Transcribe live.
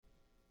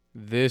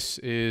This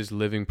is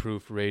Living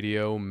Proof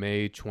Radio,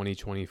 May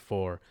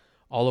 2024.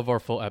 All of our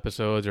full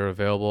episodes are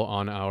available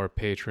on our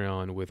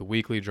Patreon with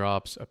weekly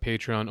drops, a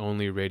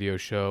Patreon-only radio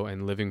show,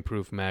 and Living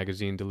Proof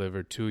magazine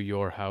delivered to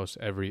your house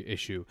every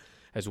issue,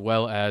 as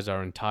well as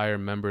our entire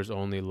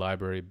members-only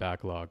library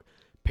backlog.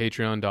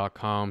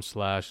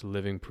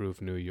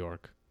 Patreon.com/livingproofnewyork.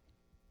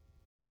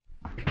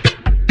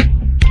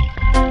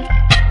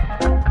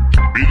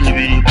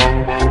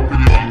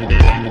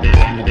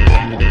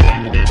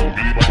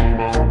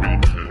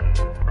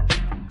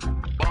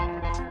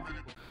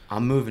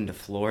 I'm moving to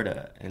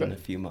Florida in a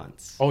few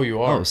months. Oh, you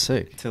are? Oh,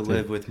 sick. To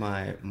live with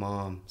my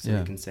mom so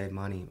we can save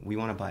money. We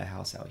want to buy a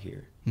house out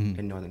here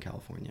in Northern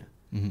California.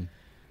 Mm-hmm.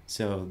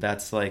 So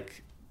that's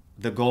like,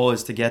 the goal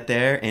is to get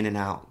there in and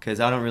out,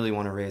 because I don't really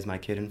want to raise my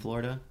kid in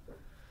Florida.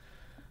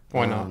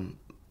 Why not?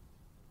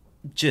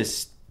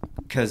 Just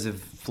because of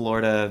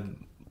Florida,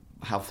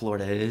 how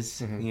Florida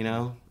is, you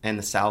know, and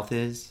the South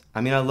is.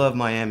 I mean, I love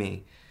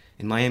Miami,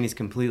 and Miami's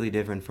completely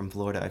different from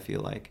Florida, I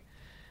feel like.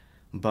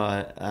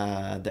 But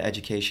the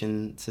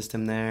education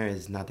system there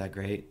is not that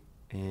great.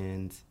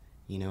 And,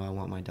 you know, I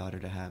want my daughter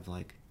to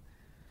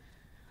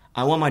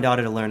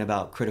learn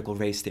about critical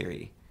race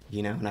theory,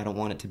 you know, and I don't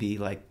want it to be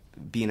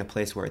in a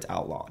place where it's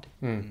outlawed.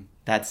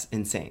 That's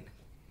insane,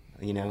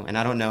 you know, and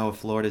I don't know if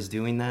Florida's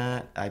doing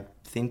that. I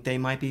think they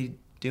might be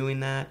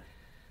doing that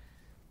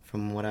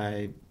from what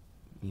I,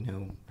 you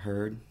know,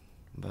 heard,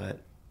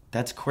 but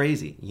that's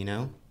crazy, you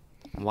know.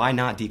 Why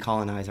not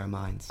decolonize our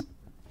minds,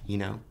 you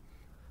know?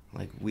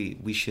 Like,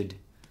 we should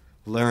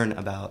learn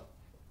about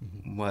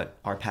what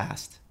our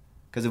past.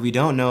 Because if we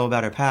don't know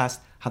about our past,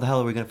 how the hell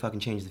are we going to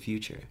fucking change the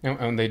future?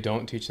 And they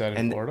don't teach that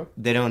in Florida?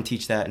 They don't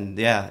teach that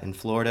in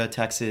Florida,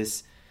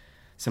 Texas,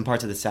 some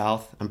parts of the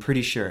South. I'm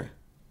pretty sure,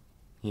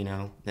 you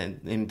know.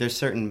 And there's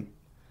certain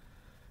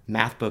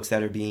math books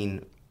that are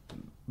being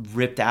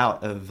ripped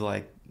out of,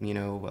 like, you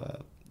know,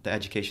 the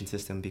education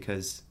system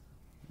because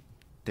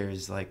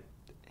there's, like,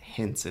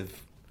 hints of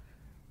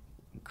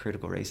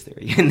critical race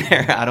theory in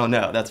there. I don't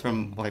know. That's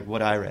from like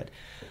what I read.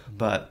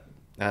 But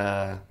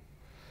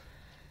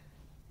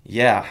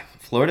yeah,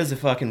 Florida's a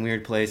fucking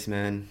weird place,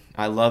 man.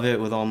 I love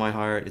it with all my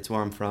heart. It's where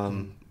I'm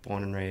from,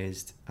 born and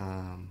raised.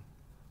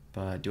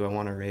 But do I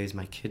want to raise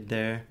my kid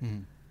there?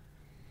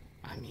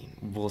 I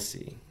mean, we'll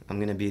see. I'm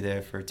going to be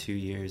there for 2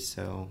 years,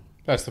 so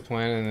That's the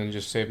plan, and then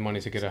just save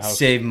money to get a house.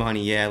 Save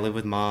money, yeah. Live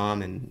with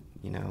mom and,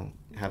 you know,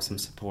 have some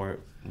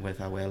support with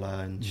abuela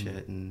and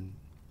shit, and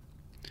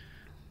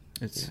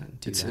it's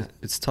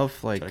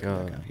tough, like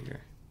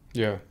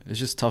Yeah, it's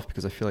just tough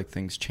because I feel like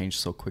things change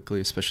so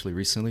quickly, especially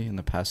recently in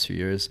the past few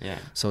years. Yeah.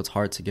 So it's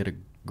hard to get a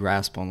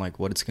grasp on like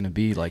what it's gonna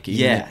be like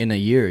even in a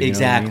year. You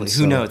exactly. know what I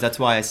mean? Who knows? That's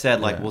why I said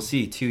we'll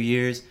see. 2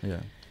 years. Yeah.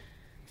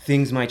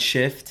 Things might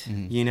shift.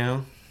 You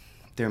know,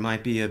 there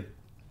might be an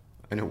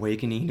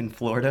awakening in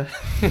Florida,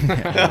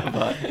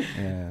 but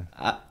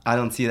I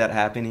don't see that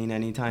happening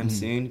anytime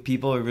soon.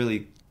 People are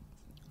really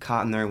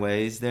caught in their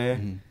ways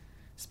there,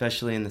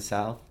 especially in the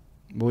South.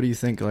 What do you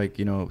think? Like,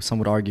 you know, some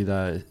would argue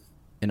that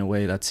in a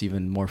way that's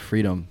even more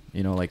freedom,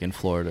 you know, like in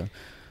Florida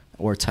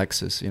or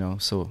Texas, you know,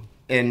 so.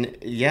 And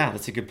yeah,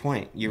 that's a good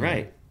point. You're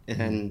right.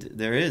 And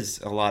there is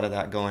a lot of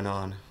that going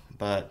on,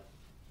 but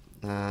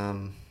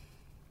I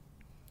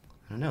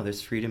don't know,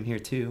 there's freedom here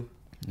too.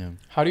 Yeah.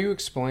 How do you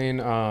explain,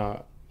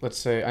 let's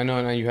say, I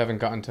know you haven't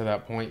gotten to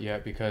that point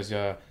yet because,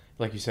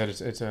 like you said,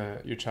 it's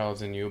your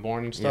child's a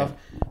newborn and stuff.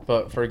 Yeah.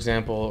 But for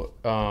example,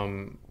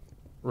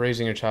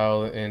 raising a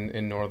child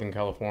in Northern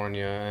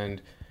California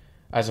and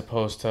as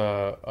opposed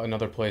to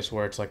another place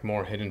where it's like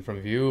more hidden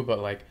from view, but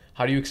like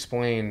how do you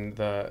explain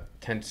the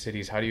tent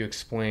cities? How do you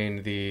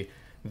explain the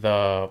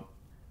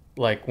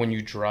like when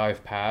you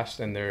drive past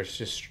and there's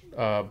just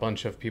a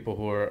bunch of people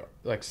who are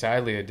like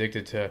sadly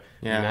addicted to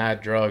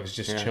mad drugs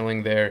just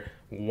chilling there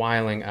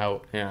whiling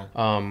out?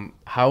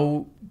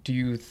 How do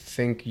you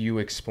think you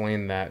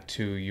explain that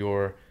to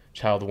your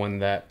child when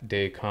that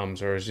day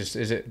comes? Or is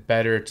it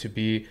better to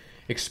be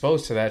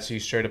exposed to that so you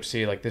straight up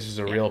see like this is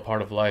a real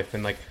part of life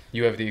and like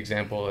you have the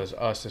example as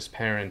us as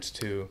parents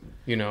to,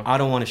 you know? I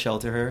don't want to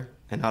shelter her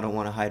and I don't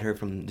want to hide her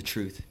from the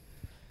truth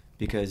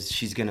because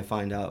she's going to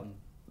find out,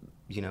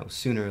 you know,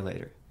 sooner or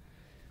later.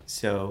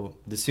 So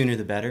the sooner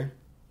the better,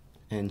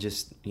 and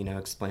just, you know,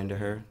 explain to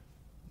her,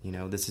 you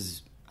know, this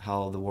is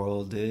how the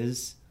world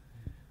is.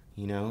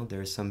 You know,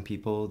 there are some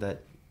people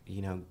that,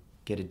 you know,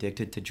 get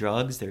addicted to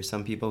drugs. There are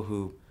some people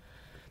who,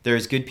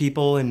 there's good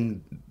people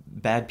and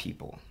bad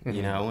people,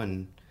 you know,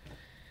 and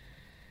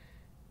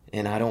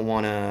I don't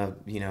want to,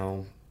 you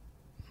know,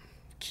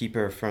 keep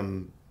her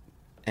from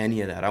any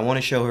of that. I want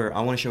to show her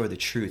the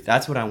truth.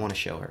 That's what I want to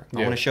show her.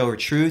 I want to show her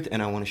truth,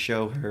 and I want to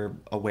show her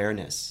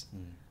awareness.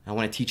 I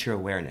want to teach her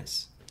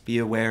awareness. Be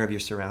aware of your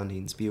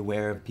surroundings. Be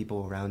aware of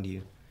people around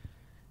you.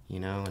 You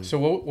know. And so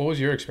what was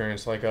your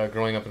experience like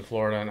growing up in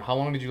Florida, and how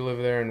long did you live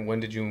there, and when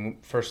did you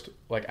first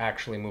like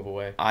actually move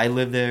away? I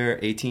lived there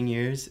 18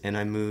 years, and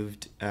I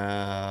moved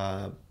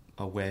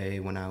away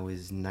when I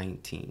was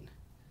 19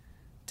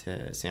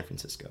 to San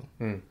Francisco.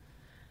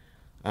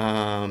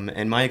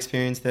 And my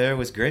experience there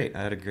was great.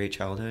 I had a great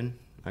childhood.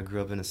 I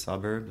grew up in a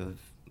suburb of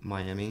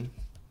Miami,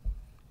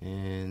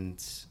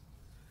 and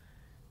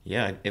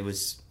yeah, it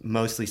was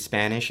mostly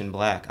Spanish and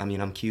black. I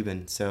mean, I'm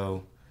Cuban,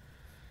 so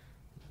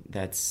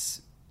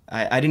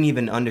I didn't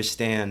even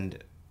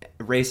understand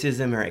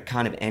racism or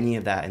kind of any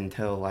of that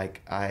until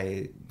like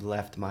I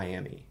left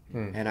Miami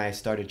and I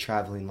started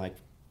traveling like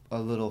a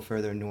little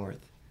further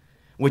north,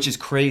 which is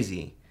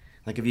crazy.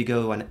 Like if you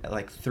go on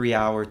like 2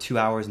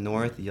 hours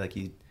north,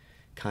 you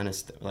kind of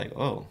like,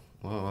 oh,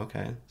 whoa,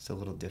 okay, it's a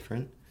little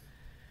different.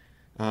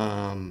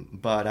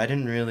 But I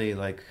didn't really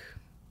like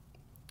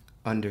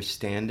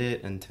understand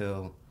it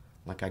until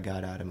like I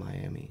got out of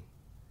Miami.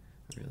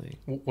 Really.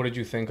 What did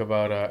you think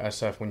about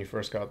SF when you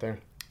first got there?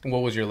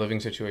 What was your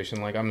living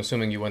situation like? I'm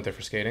assuming you went there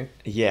for skating.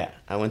 Yeah,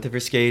 I went there for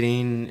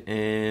skating,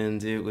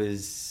 and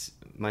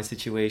my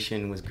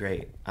situation was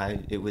great.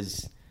 It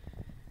was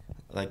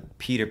like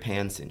Peter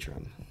Pan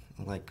syndrome,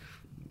 like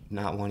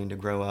not wanting to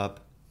grow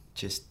up,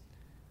 just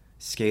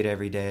skate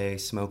every day,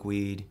 smoke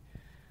weed,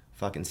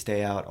 fucking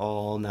stay out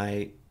all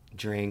night,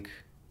 drink.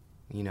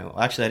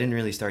 Actually, I didn't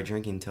really start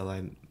drinking until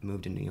I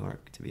moved to New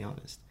York, to be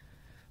honest.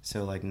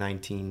 So like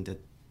 19 to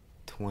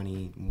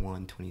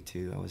 21,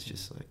 22, I was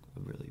just like a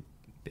really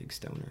big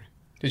stoner.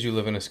 Did you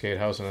live in a skate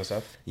house in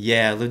SF?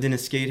 Yeah, I lived in a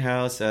skate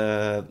house.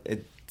 The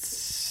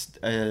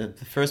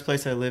first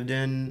place I lived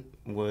in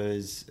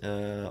was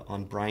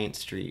on Bryant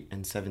Street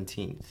and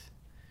 17th.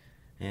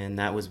 And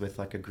that was with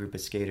like a group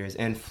of skaters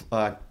and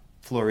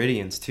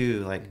Floridians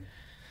too, like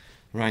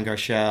Ryan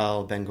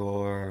Garshell, Ben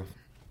Gore,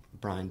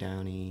 Brian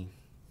Downey,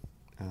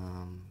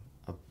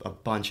 a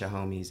bunch of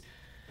homies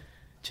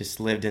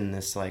just lived in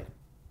this like,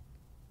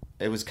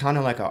 it was kind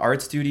of like an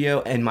art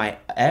studio, and my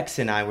ex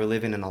and I were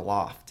living in a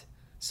loft.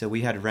 So we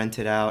had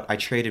rented out. I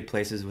traded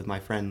places with my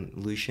friend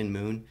Lucian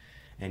Moon,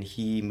 and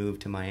he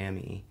moved to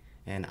Miami,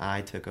 and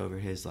I took over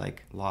his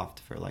like loft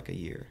for like a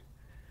year,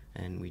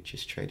 and we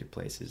just traded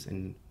places.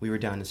 And we were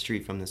down the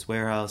street from this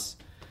warehouse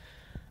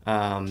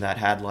that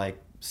had like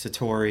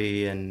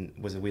Satori and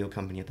was a wheel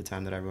company at the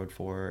time that I rode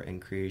for,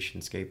 and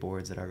Creation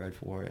Skateboards that I rode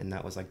for, and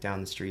that was like down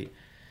the street.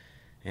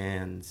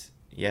 And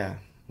yeah,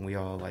 we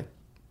all like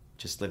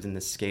just lived in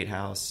this skate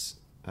house.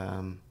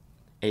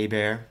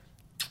 A-Bear,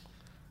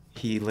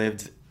 he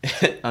lived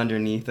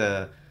underneath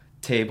a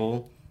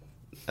table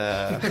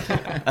on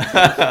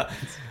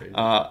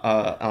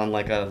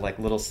like a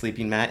little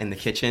sleeping mat in the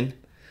kitchen.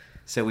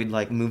 So we'd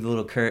like move the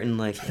little curtain,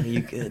 like, "Are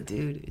you good,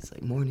 dude?" It's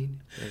like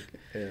morning.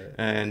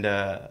 And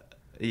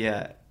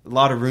yeah, a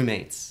lot of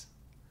roommates,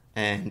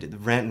 and the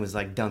rent was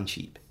like dumb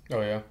cheap.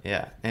 Oh yeah.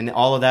 Yeah, and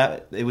all of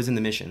that, it was in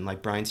the Mission,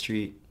 like Bryant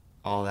Street,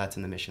 all that's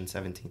in the Mission,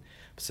 17.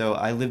 So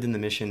I lived in the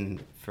Mission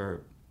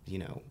for,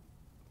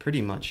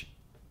 pretty much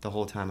the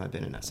whole time I've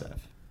been in SF.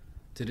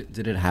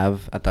 Did it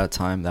have at that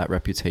time that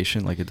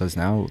reputation like it does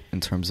now in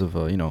terms of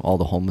all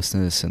the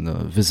homelessness and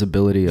the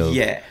visibility of?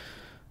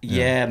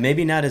 Yeah,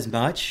 maybe not as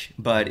much,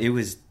 but it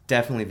was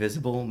definitely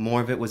visible.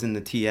 More of it was in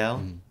the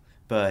TL,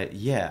 but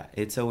yeah,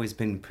 it's always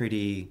been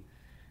pretty.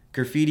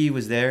 Graffiti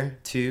was there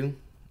too,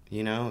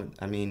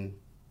 I mean,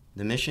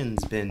 the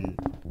Mission's been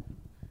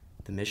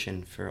the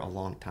Mission for a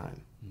long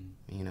time.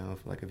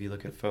 If you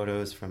look at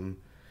photos from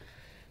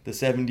the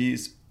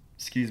 70s,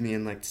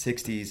 and like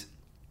 60s,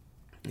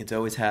 it's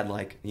always had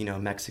like,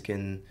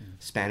 Mexican,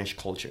 Spanish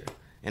culture.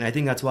 And I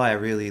think that's why I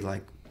really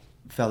like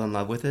fell in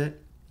love with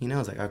it. I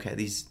was like, okay,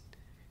 these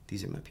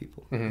are my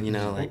people.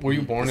 Mm-hmm. Were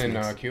you born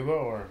in Cuba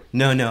or?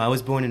 No, I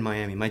was born in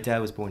Miami. My dad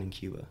was born in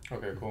Cuba.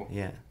 Okay, cool.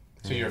 Yeah.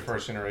 So you're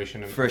first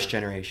generation? First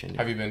generation.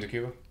 Have you been to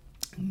Cuba?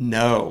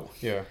 No.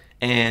 Yeah.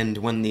 And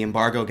when the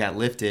embargo got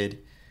lifted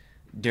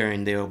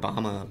during the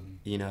Obama,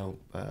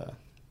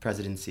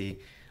 presidency,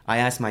 I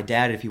asked my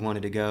dad if he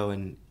wanted to go,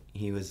 and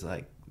he was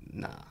like,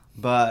 nah.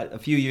 But a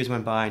few years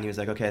went by, and he was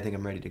like, okay, I think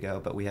I'm ready to go,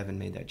 but we haven't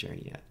made that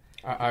journey yet.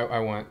 I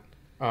went.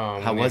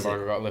 How was it? When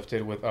the embargo got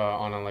lifted with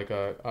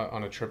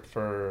on a trip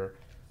for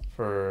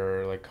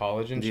like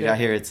college and shit. Dude, I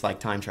hear it's like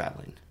time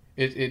traveling.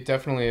 It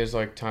definitely is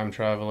like time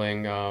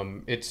traveling.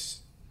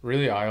 It's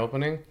really eye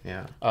opening.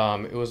 Yeah.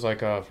 It was like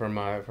for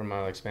my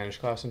like Spanish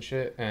class and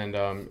shit, and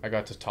I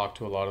got to talk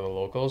to a lot of the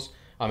locals.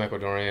 I'm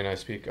Ecuadorian. I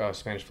speak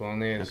Spanish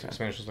fluently. Okay.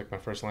 Spanish was like my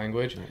first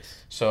language.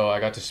 Nice. So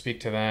I got to speak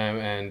to them,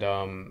 and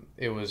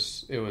it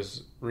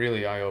was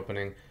really eye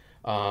opening.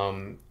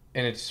 And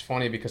it's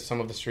funny because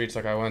some of the streets,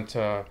 like I went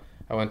to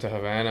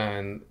Havana,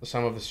 and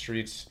some of the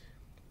streets,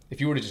 if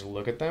you were to just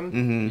look at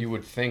them, you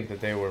would think that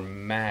they were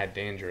mad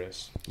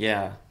dangerous.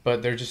 Yeah.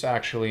 But they're just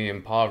actually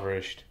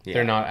impoverished. Yeah.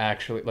 They're not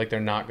actually, like, they're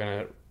not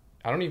gonna,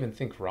 I don't even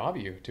think rob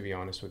you, to be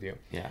honest with you.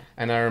 Yeah.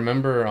 And I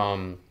remember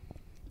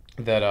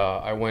that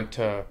I went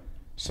to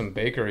some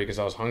bakery because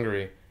I was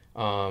hungry,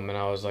 and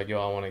I was like,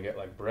 yo, I want to get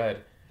like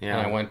bread. Yeah.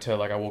 And I went to,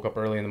 like, I woke up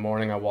early in the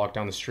morning, I walked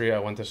down the street, I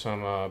went to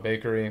some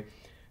bakery,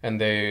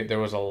 and there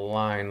was a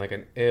line, like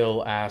an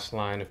ill-ass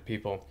line of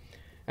people.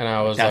 And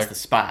I was That's the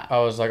spot. I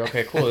was like,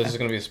 okay, cool, this is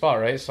going to be the spot,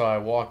 right? So I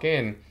walk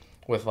in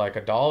with like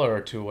 $1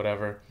 or $2,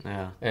 whatever.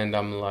 Yeah. And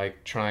I'm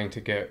like trying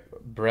to get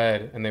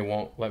bread, and they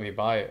won't let me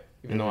buy it.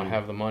 even though I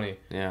have the money.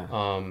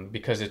 Yeah.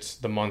 Because it's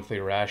the monthly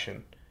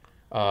ration.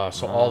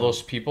 So all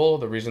those people,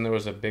 the reason there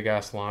was a big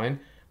ass line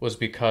was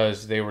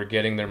because they were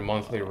getting their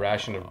monthly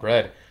ration of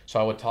bread. So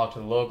I would talk to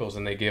the locals,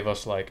 and they give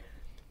us like,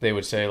 they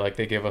would say like,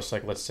 they give us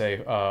like, let's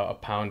say a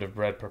pound of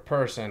bread per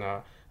person,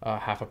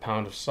 half a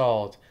pound of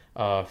salt,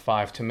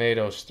 5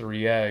 tomatoes,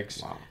 3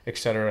 eggs, Wow. et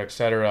cetera, et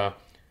cetera.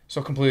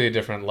 So completely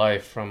different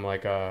life from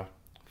like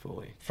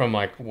Fully. from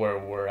like where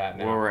we're at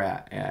now. Where we're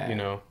at. Yeah. You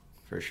know.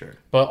 For sure.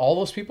 But all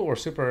those people were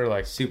super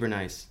like Super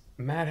nice.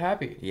 mad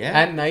happy. Yeah.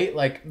 At night,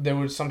 like there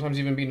would sometimes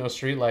even be no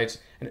street lights,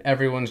 and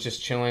everyone's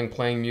just chilling,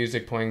 playing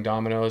music, playing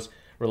dominoes,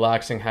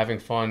 relaxing, having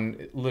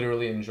fun,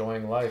 literally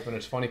enjoying life. And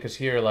it's funny because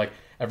here, like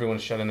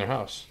everyone's shut in their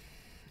house.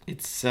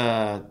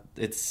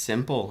 It's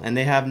simple, and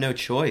they have no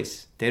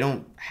choice. They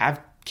don't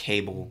have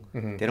cable.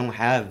 Mm-hmm. They don't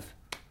have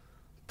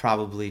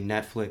probably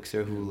Netflix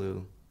or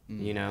Hulu.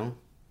 You know,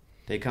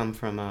 they come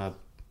from a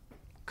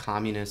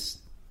communist,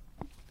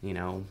 you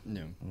know,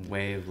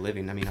 way of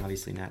living. I mean,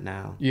 obviously not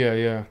now, Yeah,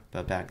 yeah.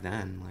 but back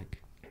then,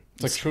 like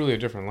It's like truly a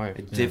different life.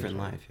 a different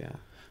life. Yeah.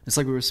 It's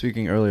like we were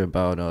speaking earlier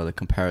about the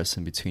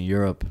comparison between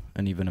Europe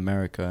and even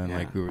America, and Yeah.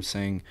 like we were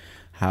saying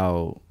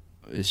how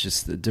it's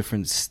just a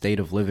different state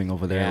of living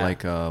over there, Yeah.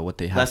 like what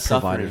they have Less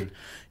provided. suffering.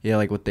 Yeah,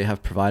 like what they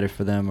have provided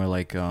for them, or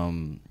like you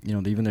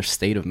know, even their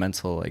state of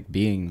mental like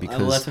being, Well,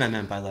 because that's what I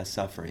meant by less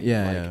suffering.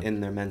 Yeah, like yeah.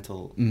 in their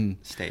mental Mhm.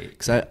 state.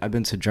 because I've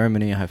been to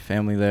Germany, I have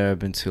family there, I've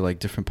been to like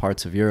different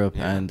parts of Europe,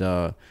 Yeah.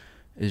 and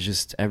it's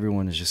just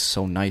everyone is just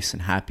so nice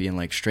and happy, and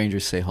like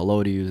strangers say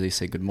hello to you, they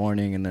say good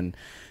morning, and then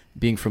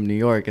being from New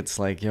York, it's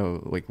like,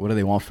 yo, like what do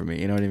they want from me?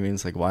 You know what I mean?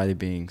 It's like, why are they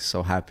being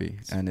so happy?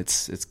 And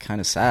it's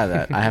kind of sad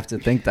that I have to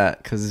think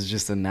that, because it's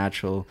just a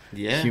natural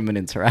Yeah. human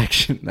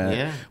interaction that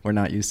Yeah. we're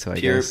not used to. I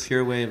guess.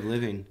 Pure way of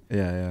living.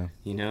 Yeah, yeah.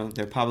 You know,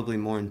 they're probably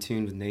more in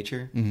tune with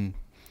nature. hmm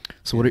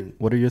So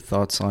what are your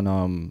thoughts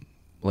on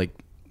like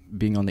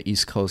being on the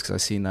East Coast? Because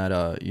I've seen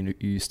that you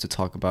used to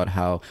talk about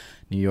how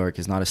New York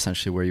is not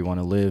essentially where you want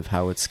to live,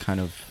 how it's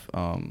kind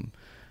of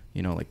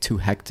you know, like too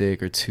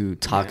hectic or too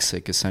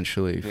toxic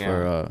essentially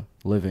for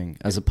living,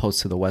 as opposed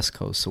to the West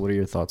Coast. So what are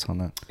your thoughts on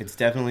that? It's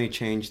definitely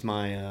changed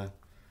my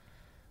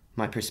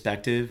my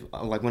perspective.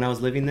 Like when I was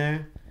living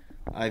there,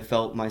 I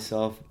felt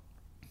myself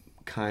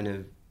kind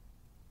of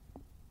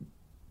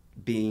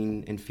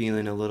being and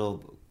feeling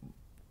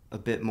a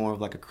bit more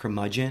of like a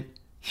curmudgeon,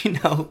 you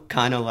know,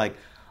 kind of like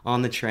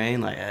on the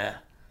train,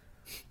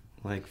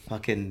 like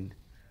fucking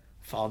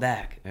fall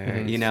back, or,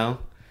 you know.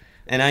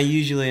 And I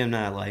usually am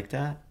not like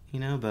that, you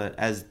know, but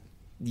as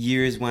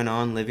years went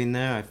on living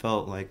there, I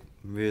felt like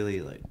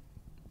really like,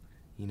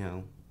 you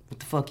know, what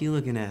the fuck you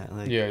looking at?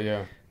 Like,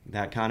 Yeah.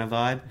 that kind of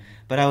vibe.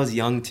 But I was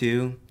young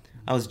too.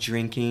 I was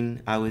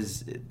drinking. I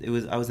was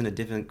in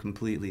a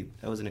completely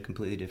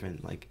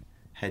different like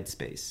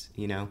headspace,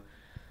 you know.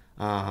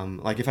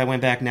 Like if I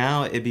went back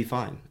now, it'd be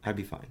fine. I'd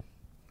be fine,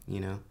 you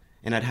know.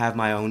 And I'd have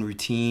my own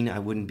routine. I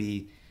wouldn't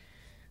be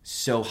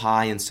so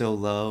high and so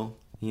low,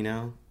 you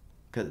know.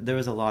 'Cause there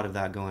was a lot of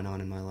that going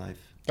on in my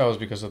life. That was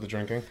because of the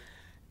drinking.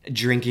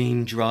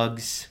 Drinking,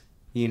 drugs,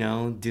 you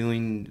know,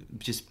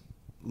 just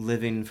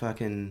living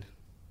fucking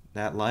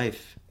that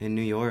life in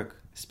New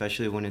York,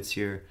 especially when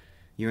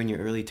you're in your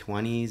early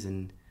 20s,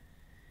 and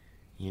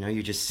you know,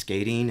 you're just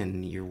skating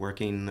and you're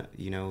working,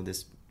 you know,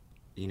 this,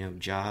 you know,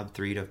 job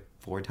 3 to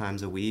 4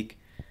 times a week,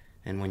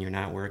 and when you're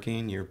not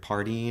working, you're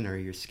partying or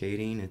you're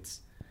skating.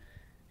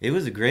 It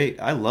was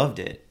I loved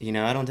it, you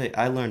know.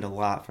 I learned a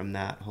lot from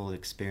that whole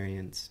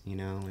experience, you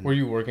know. And, Were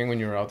you working when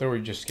you were out there, or were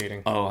you just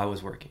skating? oh, I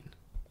was working.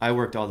 I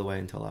worked all the way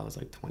until I was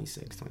like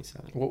 26,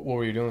 27. What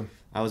were you doing?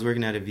 I was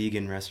working at a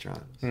vegan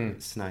restaurant. So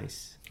it's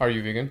nice. Are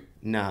you vegan?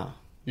 No.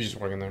 You just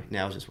working there?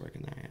 Yeah, I was just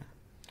working there, yeah.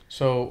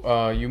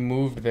 So you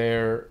moved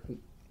there.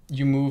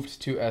 You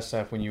moved to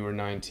SF when you were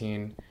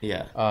 19.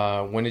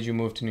 Yeah. When did you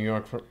move to New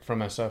York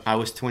from SF? I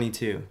was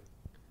 22.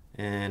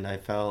 And I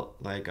felt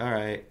like, all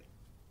right,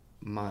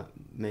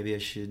 maybe I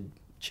should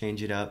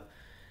change it up.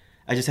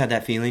 I just had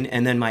that feeling.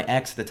 And then my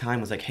ex at the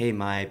time was like, hey,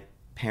 my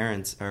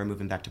parents are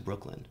moving back to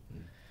Brooklyn.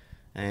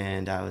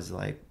 And I was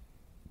like,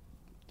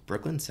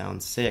 Brooklyn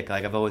sounds sick.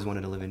 Like, I've always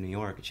wanted to live in New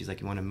York. And she's like,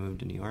 you want to move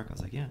to New York? I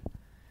was like, yeah.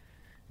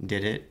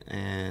 Did it.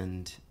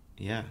 And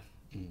yeah,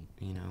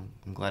 you know,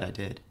 I'm glad I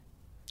did.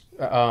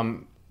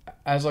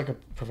 As like a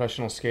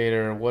professional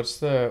skater, what's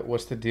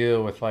the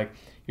deal with, like,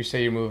 you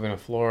say you're moving to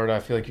Florida, I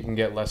feel like you can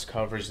get less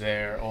coverage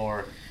there,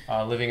 or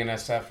living in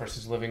SF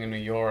versus living in New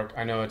York.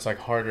 I know it's like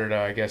harder to,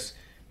 I guess,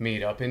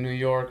 meet up in New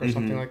York or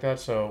something like that.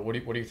 So what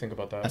do you think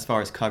about that? As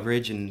far as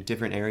coverage in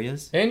different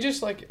areas? And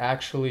just like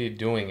actually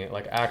doing it,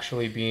 like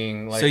actually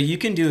being like... So you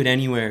can do it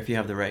anywhere if you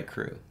have the right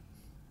crew.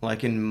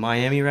 Like in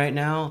Miami right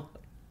now,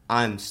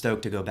 I'm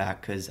stoked to go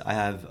back because I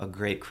have a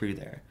great crew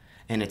there.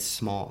 And it's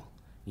small,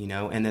 you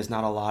know, and there's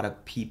not a lot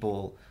of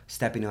people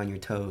stepping on your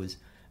toes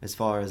as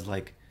far as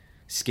like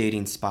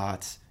skating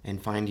spots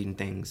and finding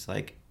things.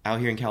 Like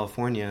out here in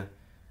California,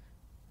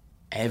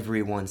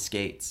 everyone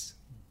skates.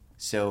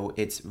 So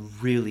it's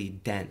really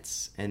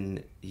dense,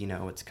 and, you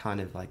know, it's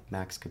kind of like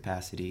max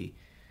capacity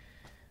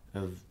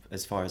of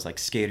as far as like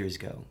skaters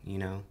go, you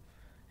know.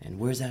 And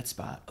where's that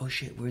spot? Oh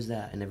shit, where's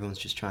that? And everyone's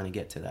just trying to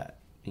get to that,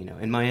 you know.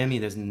 In Miami,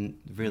 there's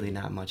really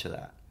not much of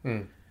that.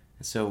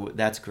 So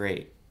that's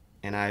great.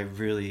 And I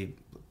really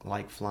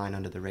like flying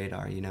under the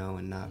radar, you know,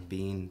 and not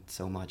being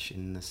so much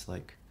in this,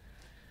 like,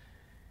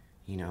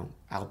 you know,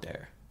 out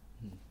there.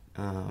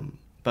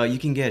 But you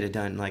can get it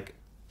done. Like,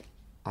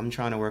 I'm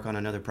trying to work on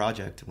another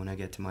project when I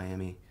get to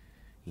Miami,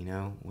 you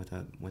know, with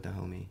a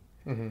homie.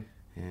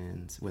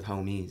 And with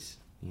homies,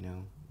 you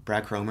know.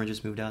 Brad Cromer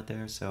just moved out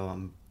there, so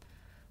I'm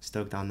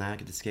stoked on that.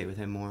 Get to skate with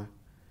him more,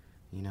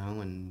 you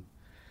know.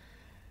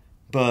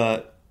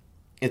 But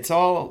it's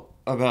all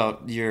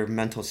about your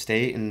mental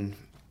state, and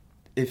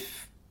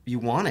if you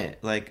want it,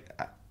 like,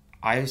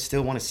 I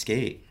still want to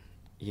skate,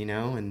 you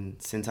know. And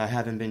since I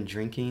haven't been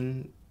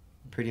drinking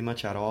pretty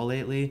much at all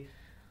lately,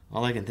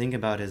 all I can think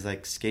about is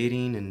like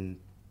skating, and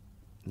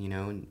you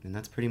know, and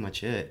that's pretty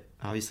much it.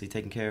 Obviously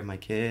taking care of my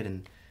kid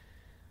and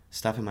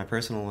stuff in my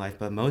personal life,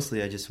 but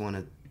mostly I just want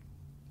to,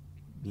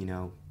 you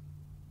know,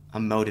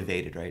 I'm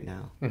motivated right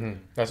now.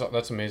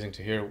 That's amazing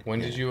to hear. When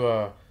did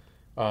you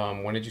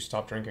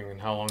stop drinking,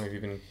 and how long have you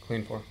been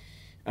clean for?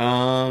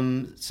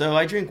 So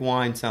I drink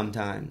wine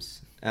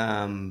sometimes,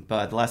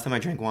 but the last time I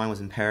drank wine was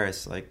in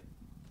Paris, like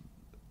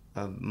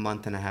a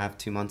month and a half,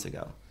 2 months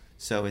ago.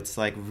 So it's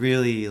like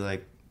really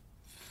like,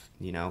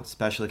 you know,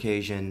 special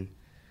occasion,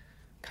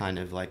 kind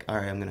of like, all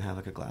right, I'm gonna have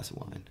like a glass of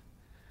wine.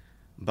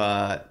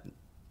 But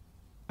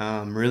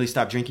really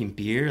stopped drinking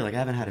beer. Like, I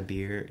haven't had a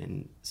beer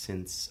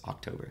since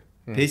October.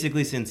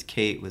 Basically since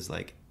Kate was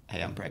like,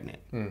 hey, I'm pregnant.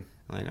 I'm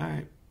like, all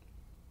right,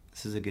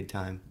 this is a good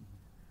time.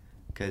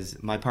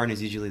 Because my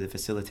partner's usually the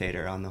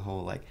facilitator on the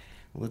whole, like,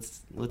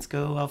 let's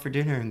go out for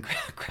dinner and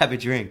grab a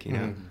drink, you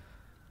know?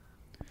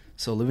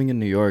 So living in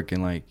New York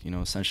and, like, you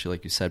know, essentially,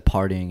 like you said,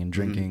 partying and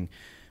drinking,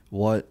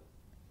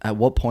 at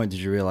what point did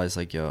you realize,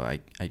 like, yo,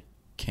 I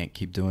can't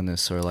keep doing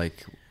this? Or,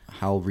 like,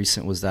 how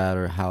recent was that,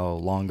 or how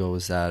long ago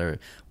was that, or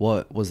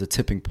what was the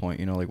tipping point?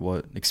 You know, like,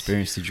 what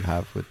experience did you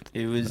have with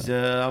it? Was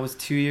I was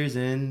 2 years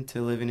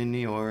into living in New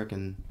York,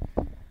 and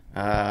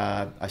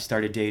I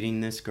started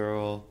dating this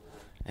girl,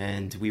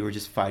 and we were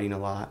just fighting a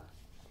lot,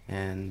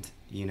 and,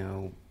 you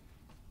know,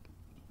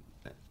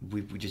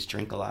 we just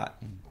drink a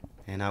lot,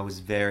 and I was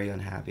very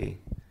unhappy,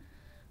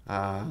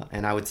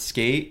 and I would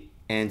skate,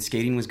 and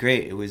skating was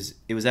great. It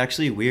was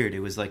actually weird. It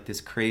was like this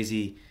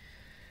crazy,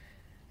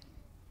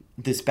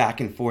 this back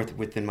and forth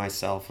within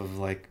myself of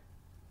like,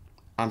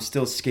 I'm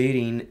still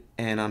skating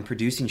and I'm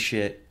producing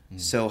shit.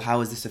 So how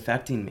is this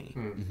affecting me?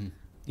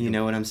 You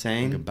know what I'm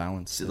saying? Like a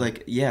balance. So,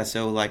 like, yeah.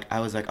 So like,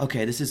 I was like,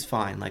 okay, this is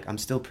fine. Like, I'm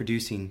still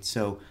producing,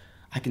 so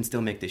I can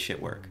still make this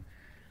shit work.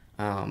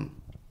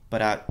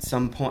 But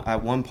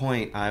at one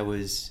point I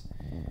was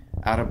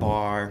at a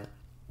bar,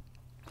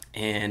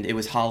 and it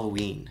was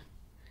Halloween,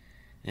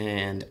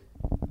 and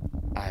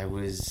I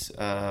was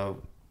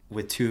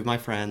with two of my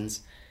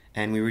friends,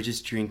 and we were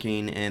just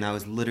drinking, and I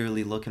was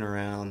literally looking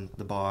around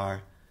the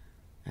bar,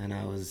 and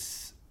I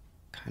was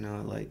kind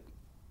of like,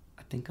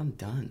 I think I'm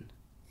done.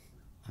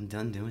 I'm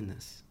done doing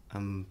this.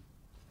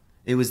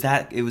 It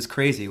was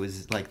crazy. It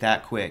was like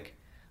that quick.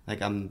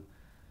 Like,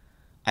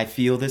 I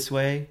feel this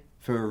way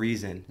for a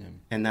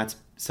reason. And that's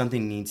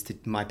something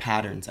my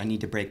patterns. I need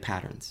to break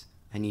patterns.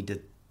 I need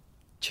to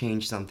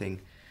change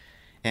something.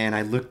 And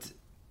I looked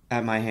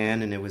at my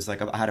hand, and it was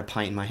like, I had a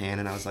pint in my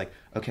hand, and I was like,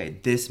 okay,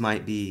 this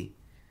might be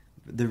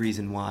the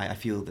reason why I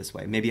feel this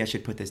way. Maybe I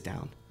should put this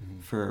down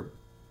for,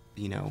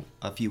 you know,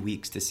 a few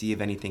weeks to see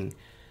if anything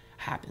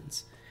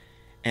happens.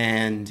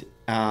 And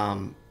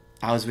I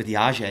was with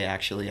Yajay,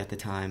 actually, at the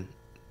time,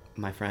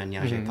 my friend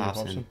Yajay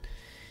Popson.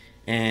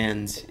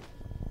 And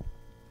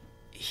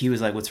he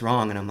was like, what's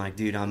wrong? And I'm like,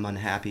 dude, I'm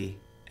unhappy.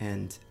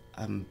 And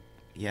I'm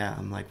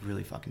like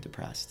really fucking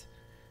depressed.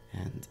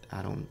 And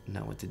I don't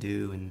know what to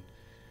do. And,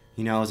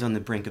 you know, I was on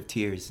the brink of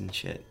tears and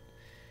shit.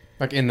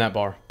 Like, in that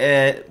bar?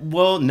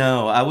 Well,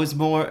 no. I was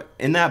more...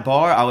 In that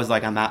bar, I was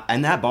like, I'm out.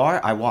 In that bar,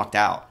 I walked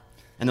out.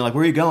 And they're like,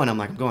 where are you going? I'm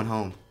like, I'm going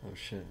home. Oh,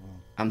 shit. Wow.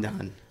 I'm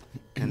done.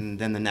 And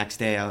then the next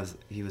day,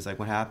 he was like,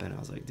 what happened? I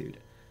was like, dude,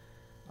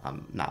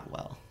 I'm not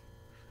well.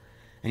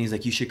 And he's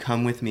like, you should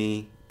come with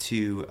me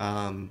to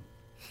an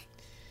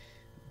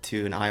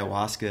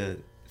ayahuasca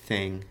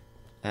thing,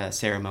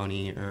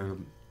 ceremony, or...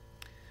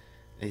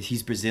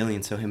 He's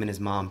Brazilian, so him and his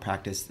mom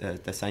practice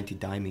the Sainte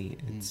Daime.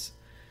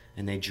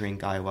 And they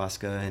drink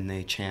ayahuasca and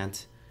they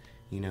chant,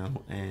 you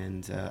know,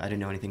 and I didn't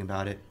know anything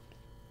about it.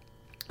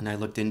 And I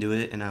looked into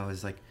it, and I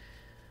was like,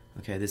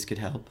 okay, this could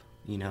help,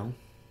 you know,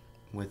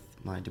 with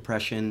my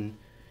depression.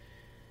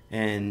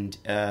 And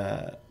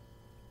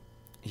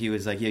he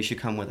was like, yeah, you should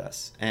come with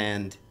us.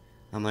 And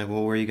I'm like,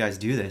 well, where do you guys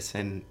do this?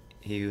 And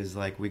he was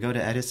like, we go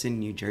to Edison,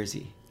 New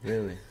Jersey.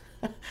 Really?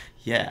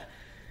 Yeah.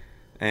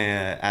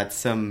 At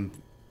some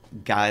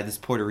guy, this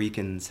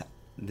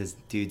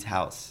dude's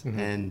house.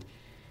 And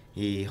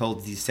he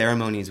holds these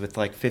ceremonies with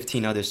like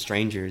 15 other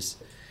strangers.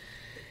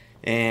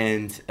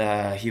 And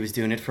he was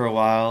doing it for a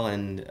while.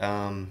 And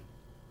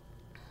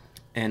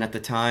at the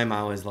time,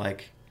 I was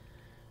like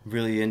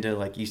really into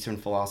like Eastern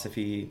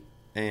philosophy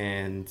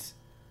and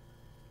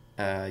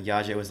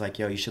Yaje was like,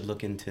 yo, you should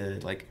look into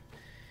like,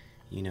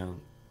 you know,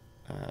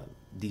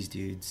 these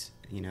dudes,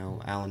 you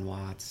know, Alan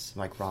Watts,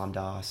 like Ram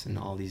Dass, and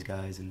all these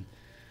guys, and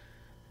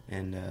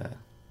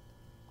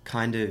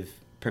kind of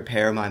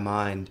prepare my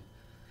mind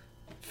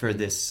for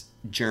this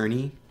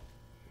journey.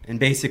 And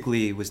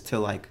basically was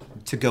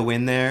to go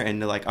in there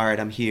and to like, all right,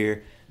 I'm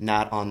here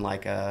not on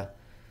like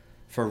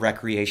for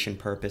recreation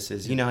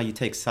purposes. You know how you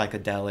take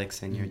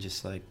psychedelics and you're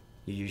just like,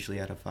 you're usually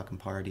at a fucking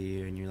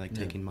party and you're like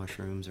taking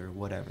mushrooms or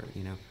whatever,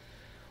 you know,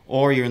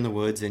 or you're in the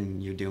woods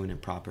and you're doing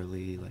it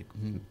properly, like,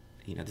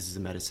 you know, this is a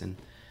medicine.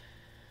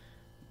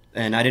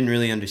 And I didn't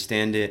really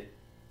understand it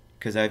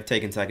because I've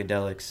taken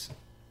psychedelics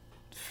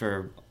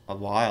for a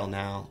while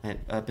now, and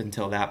up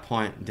until that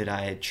point did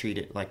I treat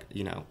it like,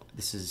 you know,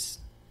 this is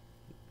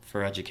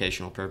for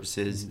educational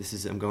purposes, this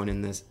is, I'm going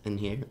in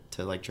here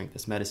to like drink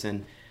this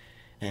medicine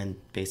and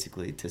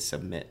basically to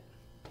submit.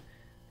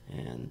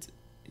 And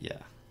yeah,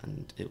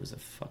 and it was a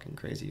fucking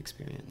crazy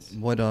experience.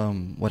 What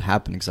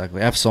happened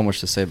exactly? I have so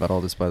much to say about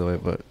all this, by the way,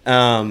 but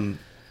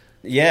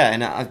yeah,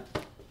 and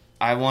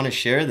I want to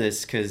share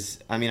this because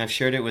I mean I've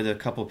shared it with a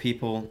couple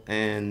people,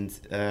 and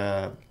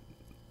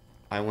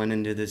I went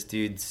into this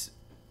dude's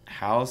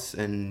house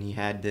and he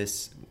had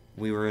this,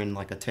 we were in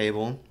like a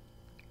table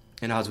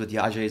and I was with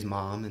Yaje's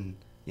mom and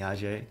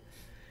Yaje,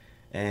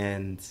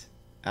 and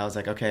I was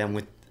like, okay, I'm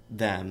with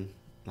them,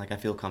 like I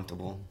feel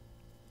comfortable.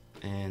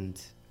 And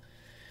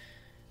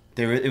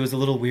it was a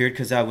little weird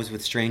because I was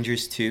with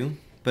strangers too,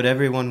 but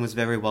everyone was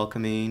very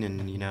welcoming,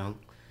 and you know,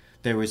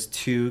 there was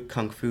 2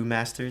 kung fu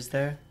masters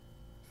there,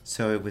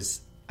 so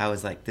I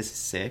was like, this is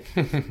sick,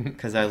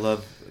 because I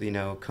love, you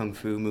know, kung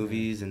fu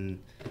movies and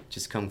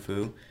just kung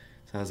fu.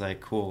 So I was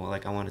like, cool,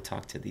 like I want to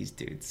talk to these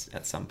dudes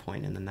at some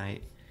point in the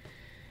night.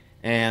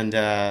 And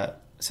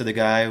so the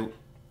guy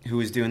who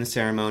was doing the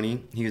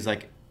ceremony, he was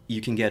like, you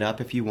can get up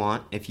if you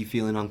want, if you're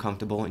feeling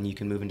uncomfortable, and you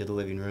can move into the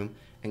living room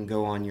and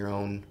go on your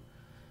own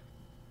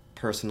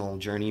personal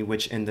journey,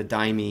 which in the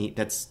Daimi,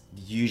 that's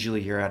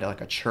usually you're at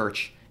like a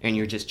church and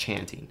you're just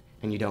chanting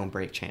and you don't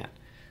break chant.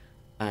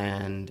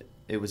 And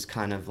it was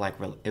kind of like,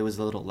 it was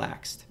a little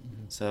laxed.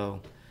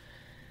 So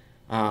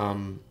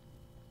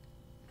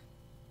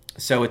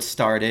so it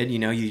started, you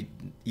know, you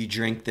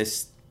drink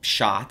this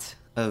shot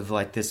of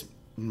like this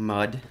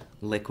mud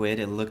liquid.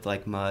 It looked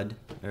like mud,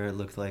 or it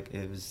looked like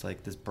it was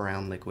like this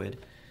brown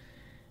liquid.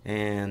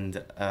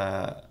 And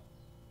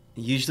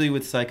usually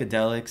with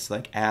psychedelics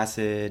like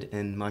acid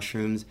and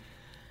mushrooms,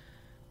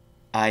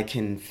 I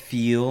can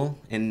feel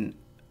and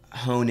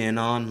hone in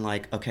on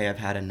like, okay, I've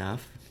had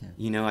enough. Yeah.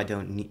 You know, I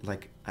don't need,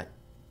 like,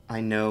 I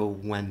know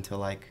when to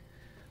like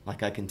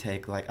I can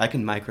take, like, I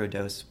can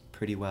microdose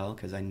pretty well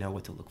because I know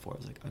what to look for. I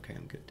was like, okay,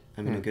 I'm good.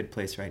 I'm in a good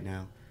place right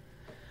now.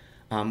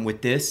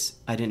 With this,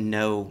 I didn't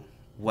know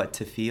what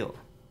to feel.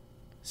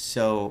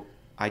 So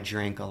I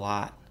drank a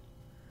lot.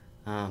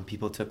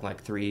 People took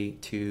like 3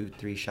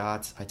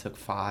 shots. I took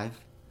 5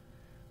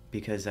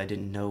 because I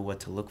didn't know what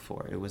to look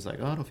for. It was like,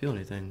 oh, I don't feel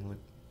anything. Like,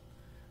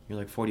 you're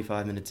like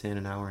 45 minutes in,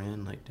 an hour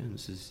in, like, damn,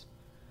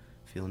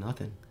 feel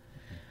nothing.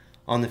 Mm-hmm.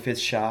 On the 5th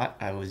shot,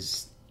 I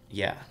was,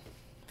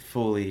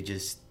 fully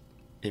just,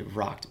 it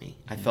rocked me.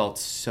 Mm-hmm.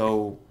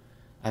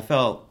 I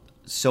felt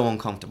so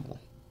uncomfortable.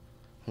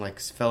 Like,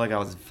 felt like I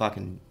was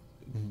fucking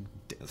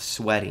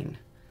sweating.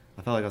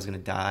 I felt like I was gonna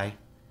die.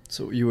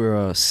 So you were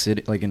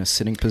in a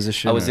sitting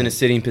position? I was in a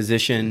sitting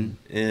position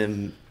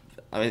in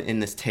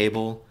this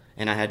table,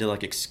 and I had to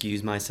like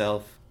excuse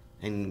myself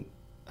and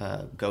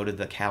go to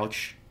the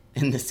couch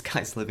in this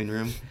guy's living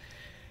room.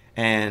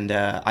 And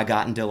I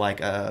got into like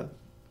a,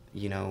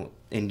 you know,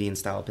 Indian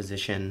style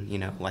position, you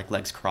know, like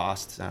legs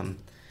crossed.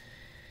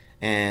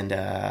 And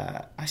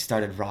I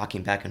started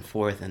rocking back and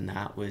forth, and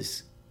that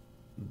was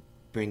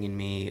bringing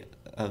me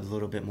a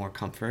little bit more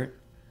comfort,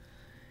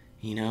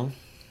 you know.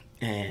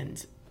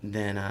 And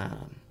then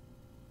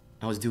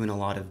I was doing a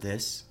lot of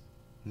this,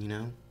 you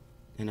know,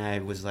 and I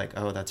was like,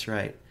 oh, that's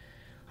right.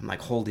 I'm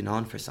like holding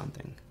on for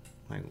something.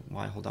 Like,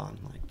 why hold on?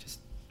 Like, just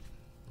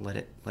let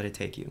it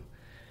take you.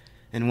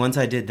 And once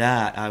I did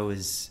that, it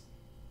was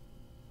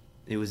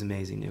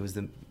amazing. It was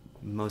the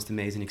most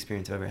amazing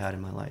experience I've ever had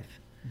in my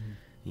life,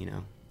 you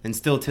know. And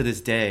still to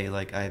this day,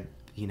 like, I,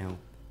 you know,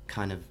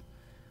 kind of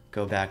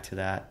go back to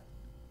that,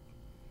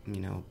 you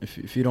know.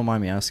 If you don't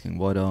mind me asking,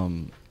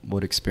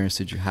 what experience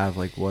did you have?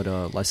 Like, what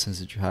lessons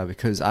did you have?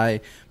 Because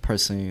I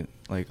personally,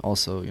 like,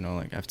 also, you know,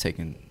 like, I've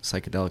taken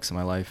psychedelics in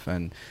my life,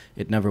 and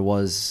it never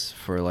was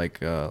for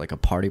like a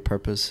party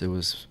purpose. It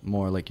was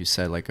more, like you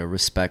said, like a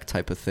respect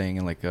type of thing,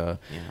 and like a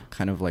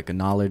kind of like a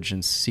knowledge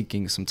and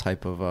seeking some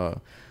type of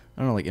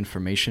I don't know, like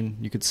information,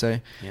 you could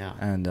say. Yeah.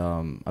 And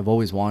I've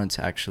always wanted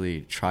to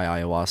actually try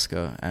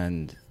ayahuasca,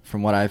 and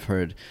from what I've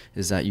heard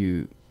is that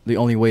the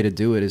only way to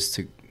do it is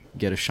to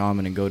get a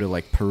shaman and go to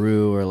like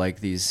Peru or like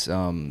these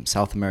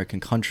South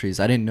American countries.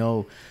 I didn't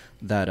know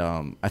that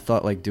I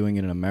thought like doing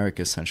it in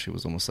America essentially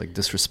was almost like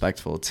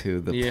disrespectful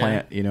to the Yeah.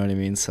 plant, you know what I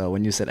mean? So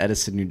when you said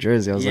Edison, New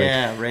Jersey, I was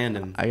like,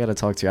 random. I gotta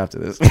talk to you after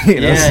this. You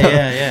know, so-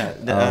 Yeah.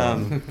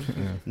 yeah.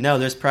 No,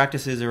 there's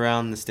practices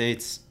around the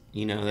states,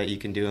 you know, that you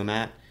can do them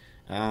at.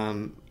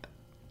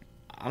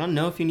 I don't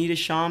know if you need a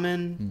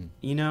shaman.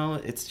 You know,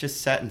 it's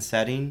just set and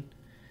setting,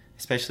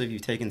 especially if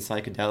you've taken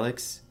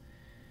psychedelics.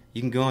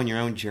 You can go on your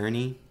own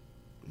journey.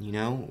 You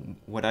know,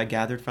 what I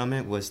gathered from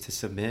it was to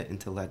submit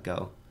and to let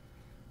go.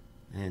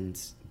 And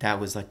that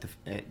was like the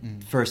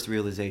first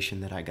realization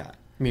that I got.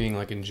 Meaning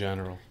like in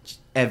general.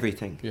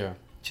 Everything. Yeah.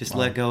 Just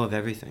let go of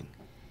everything.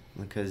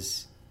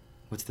 Because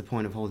what's the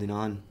point of holding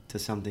on to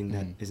something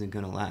that isn't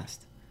going to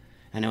last?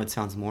 I know it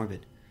sounds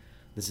morbid.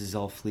 This is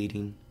all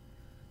fleeting,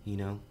 you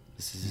know?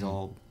 This is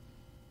all,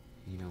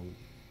 you know,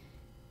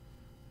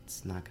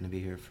 it's not going to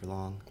be here for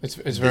long. It's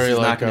this very is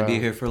like not going to be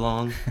here for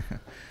long.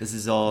 This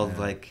is all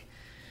like,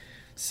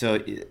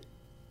 so,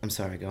 I'm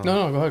sorry, go on.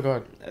 No,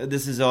 go ahead.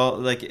 This is all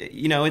like,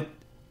 you know,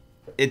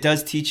 it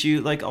does teach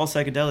you, like all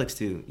psychedelics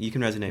do. You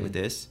can resonate with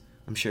this.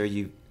 I'm sure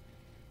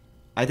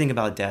I think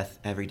about death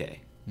every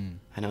day.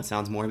 I know it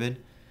sounds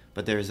morbid,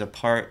 but there's a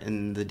part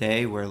in the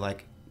day where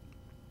like,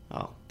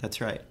 oh,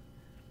 that's right.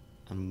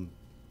 I'm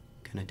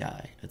gonna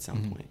die at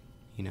some point,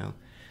 you know?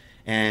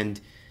 And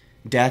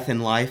death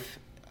and life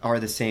are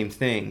the same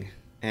thing.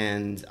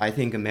 And I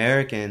think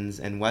Americans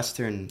and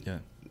Western,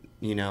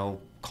 you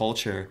know,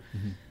 culture,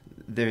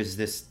 there's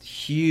this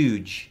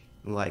huge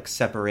like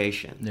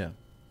separation. Yeah.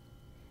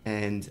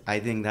 And I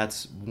think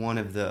that's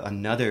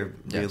another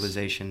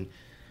realization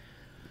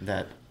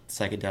that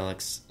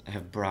psychedelics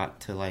have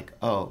brought to like,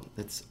 oh,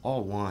 it's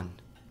all one,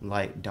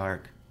 light,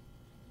 dark,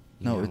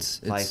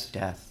 it's life,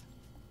 death.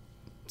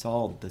 It's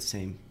all the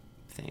same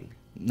thing.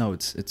 No,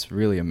 it's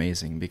really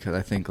amazing because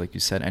I think, like you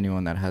said,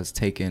 anyone that has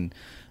taken,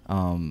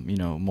 you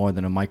know, more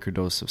than a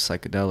microdose of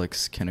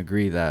psychedelics can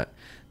agree that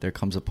there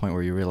comes a point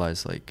where you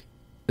realize, like,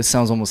 it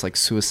sounds almost like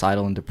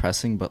suicidal and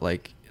depressing, but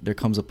like there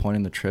comes a point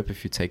in the trip,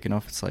 if you take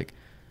enough, it's like,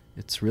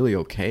 it's really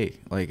okay.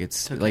 Like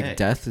it's okay. Like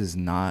death is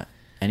not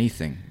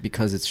anything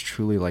because it's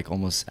truly like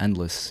almost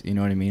endless. You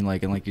know what I mean?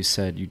 Like, and like you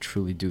said, you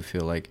truly do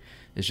feel like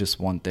it's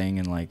just one thing,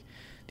 and like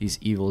these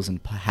evils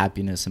and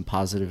happiness and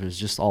positive is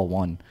just all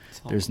one.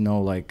 There's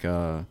no like,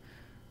 you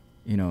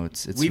know,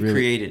 it's we've really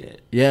created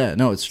it. Yeah,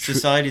 no, it's true.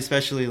 Society,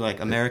 especially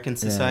like American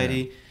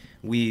society,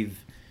 we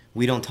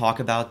don't talk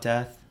about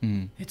death.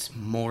 It's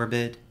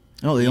morbid.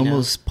 No, they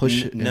almost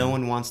push it. No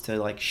one wants to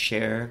like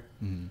share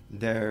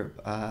their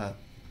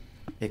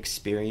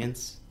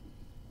experience,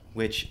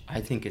 which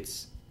I think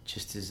it's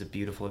just as a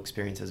beautiful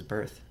experience as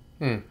birth.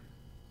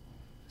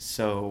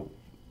 So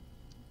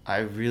I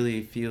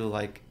really feel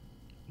like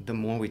the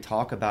more we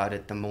talk about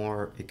it, the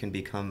more it can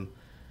become,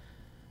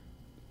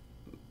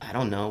 I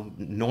don't know,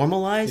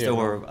 normalized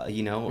or,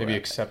 you know, maybe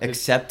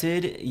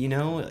accepted, you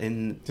know,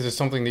 and this is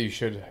something that you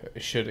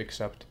should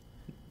accept.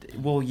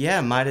 Well,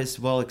 yeah, might as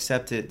well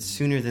accept it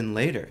sooner than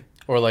later.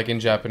 Or like in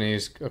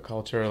Japanese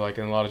culture, like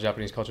in a lot of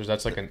Japanese cultures,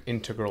 that's like an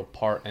integral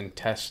part and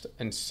test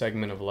and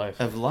segment of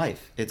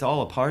life. It's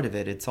all a part of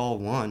it. It's all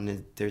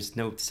one. There's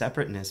no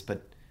separateness.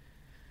 But,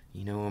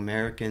 you know,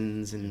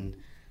 Americans and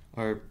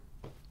our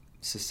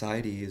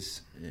society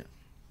is... Yeah.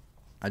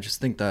 I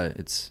just think that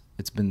it's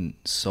been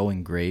so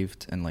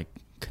engraved and like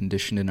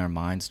conditioned in our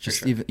minds.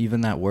 Just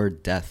even that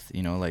word death,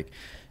 you know, like...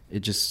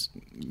 It just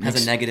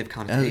has a negative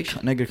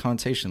connotation. Negative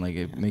connotation. Like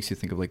it makes you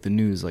think of like the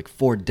news, like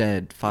 4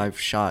 dead, 5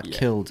 shot,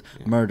 killed,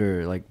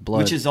 murder, like blood.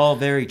 Which is all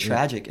very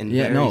tragic and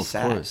very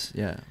sad. Of course,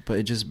 yeah. But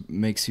it just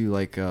makes you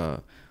like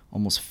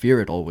almost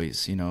fear it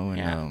always, you know.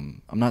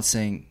 And I'm not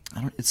saying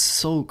it's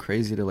so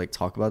crazy to like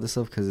talk about this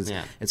stuff because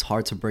it's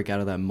hard to break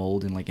out of that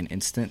mold in like an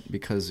instant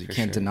because you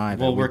can't deny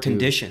that. Well, we're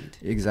conditioned.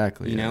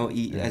 Exactly. You know,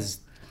 as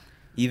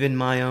even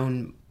my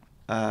own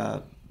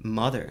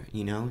mother,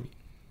 you know,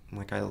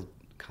 like I'll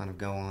kind of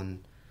go on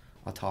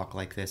a talk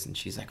like this and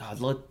she's like,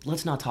 oh,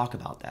 let's not talk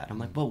about that. I'm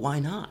like, well, why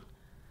not?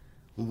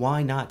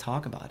 Why not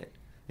talk about it?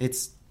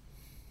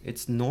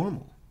 It's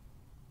normal.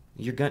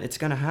 It's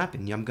gonna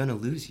happen. I'm gonna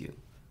lose you,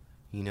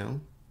 you know.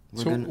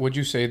 Would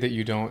you say that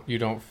you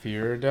don't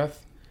fear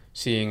death,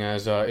 seeing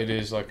as it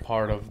is like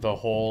part of the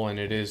whole and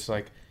it is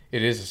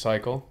a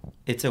cycle?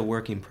 It's a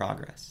work in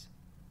progress.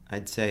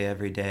 I'd say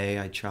every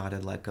day I try to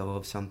let go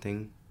of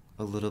something,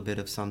 a little bit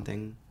of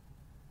something,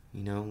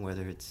 you know,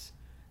 whether it's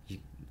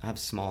I have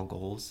small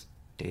goals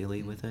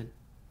daily with it,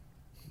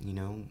 you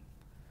know,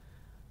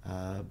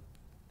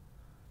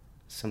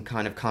 some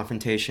kind of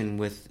confrontation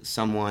with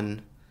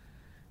someone,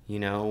 you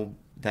know,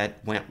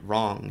 that went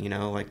wrong, you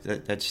know, like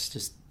that's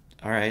just,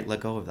 all right, let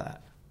go of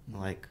that.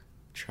 Like,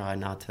 try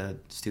not to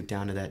stoop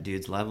down to that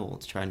dude's level.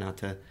 Try not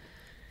to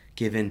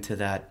give into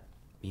that,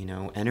 you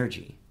know,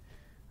 energy.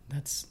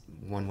 That's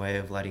one way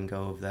of letting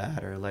go of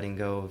that, or letting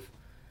go of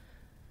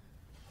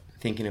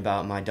thinking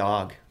about my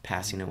dog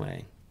passing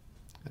away.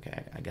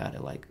 Okay, I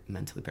gotta like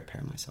mentally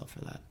prepare myself for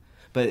that.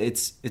 But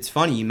it's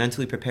funny, you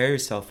mentally prepare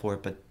yourself for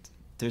it, but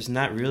there's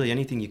not really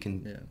anything you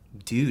can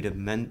do to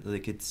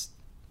like it's.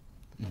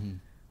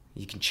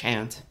 You can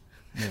chant.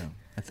 Yeah,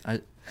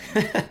 I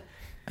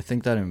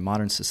think that in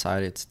modern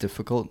society it's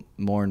difficult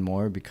more and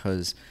more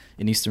because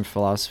in Eastern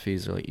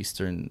philosophies or like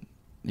Eastern,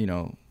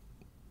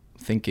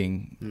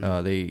 thinking,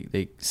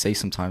 they say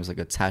sometimes like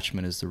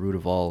attachment is the root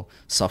of all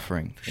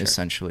suffering,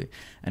 essentially.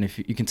 And if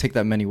you can take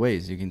that many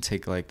ways, you can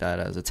take like that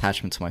as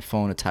attachment to my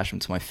phone,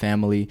 attachment to my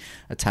family,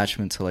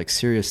 attachment to like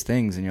serious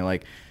things, and you're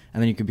like,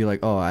 and then you could be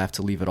like, oh, I have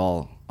to leave it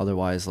all,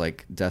 otherwise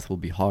like death will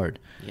be hard.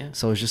 Yeah.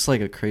 So it's just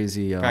like a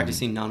crazy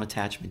practicing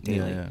non-attachment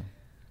daily.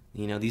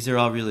 Yeah. These are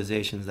all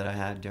realizations that I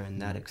had during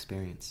that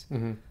experience.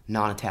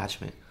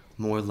 Non-attachment,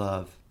 more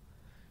love.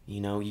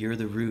 You're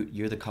the root,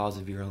 you're the cause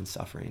of your own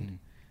suffering.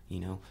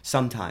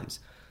 Sometimes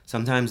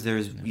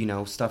there's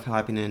stuff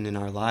happening in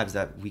our lives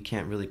that we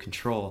can't really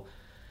control,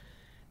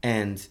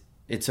 and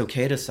it's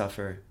okay to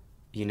suffer.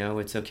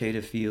 It's okay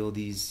to feel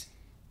these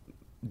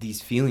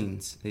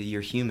feelings.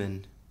 You're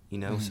human,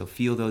 so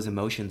feel those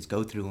emotions,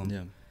 go through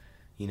them.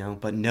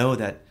 But know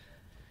that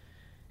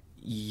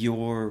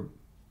you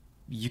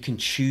can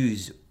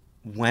choose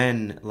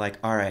when, like,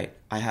 all right,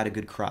 I had a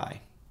good cry,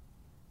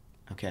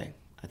 okay,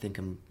 I think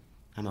I'm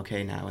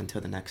okay now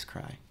until the next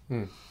cry.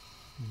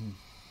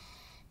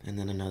 And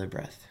then another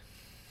breath.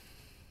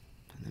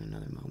 And then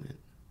another moment.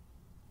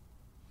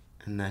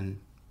 And then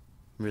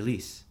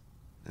release.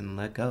 And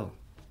let go.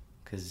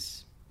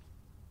 Because,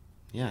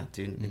 yeah,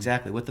 dude,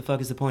 exactly. What the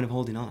fuck is the point of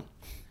holding on?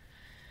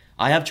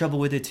 I have trouble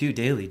with it too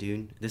daily,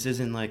 dude. This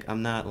isn't like,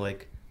 I'm not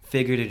like,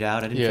 figured it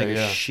out. I didn't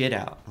figure shit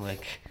out.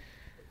 Like,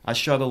 I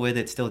struggle with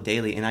it still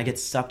daily. And I get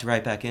sucked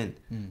right back in.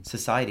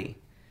 Society.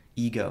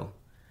 Ego.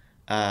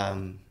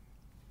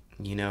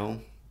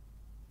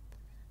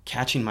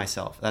 Catching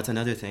myself. That's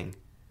another thing.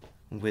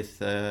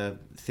 With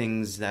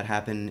things that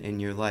happen in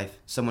your life.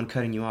 Someone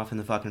cutting you off in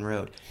the fucking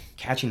road.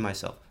 Catching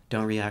myself.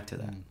 Don't react to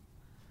that.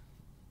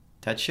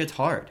 That shit's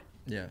hard.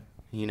 Yeah.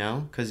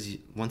 Because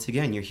once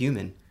again, you're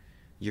human.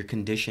 You're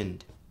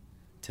conditioned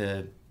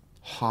to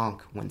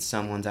honk when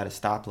someone's at a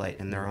stoplight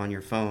and they're on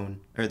your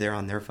phone, or they're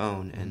on their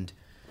phone, and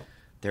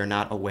they're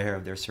not aware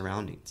of their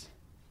surroundings.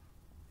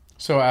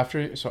 So after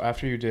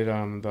you did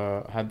had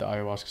the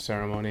ayahuasca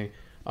ceremony,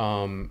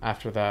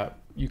 after that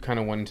you kind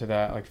of went into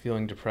that like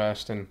feeling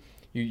depressed and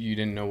you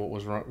didn't know what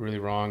was really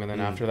wrong, and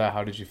then after that,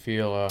 how did you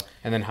feel?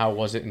 And then how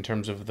was it in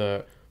terms of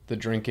the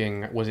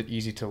drinking? Was it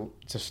easy to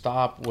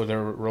stop? Were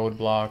there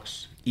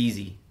roadblocks?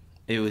 Easy.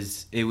 It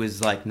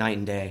was like night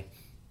and day.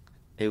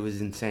 It was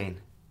insane,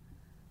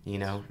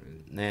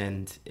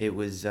 and it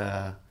was.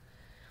 I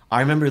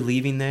remember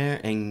leaving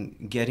there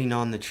and getting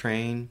on the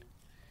train,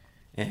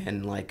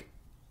 and like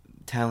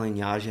telling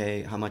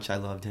Yaje how much I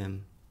loved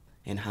him,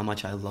 and how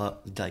much I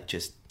loved like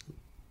just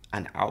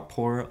an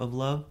outpour of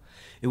love.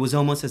 It was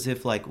almost as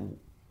if like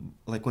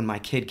when my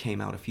kid came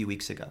out a few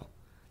weeks ago.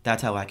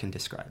 That's how I can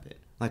describe it.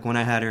 Like when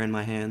I had her in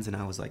my hands and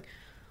I was like,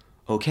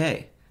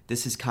 okay,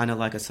 this is kind of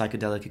like a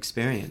psychedelic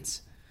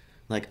experience.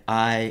 Like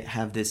I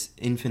have this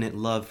infinite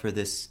love for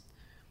this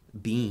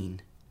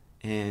being,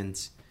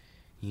 and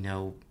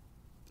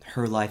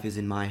her life is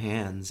in my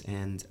hands,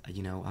 and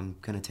I'm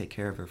going to take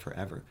care of her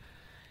forever.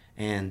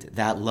 And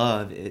that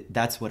love,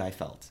 that's what I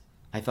felt.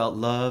 I felt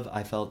love,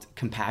 I felt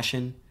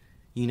compassion,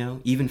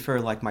 even for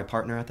like my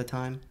partner at the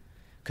time,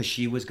 because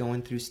she was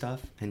going through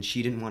stuff and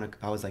she didn't want to.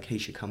 I was like, hey, you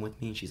should come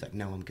with me, and she's like,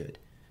 no, I'm good.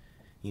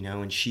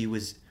 And she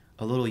was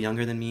a little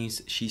younger than me.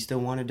 So she still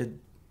wanted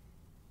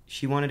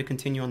to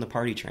continue on the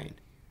party train,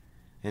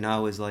 and I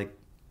was like,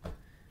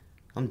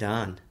 I'm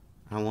done.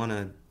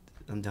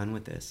 I'm done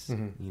with this.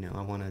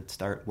 I want to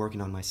start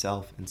working on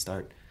myself and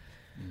start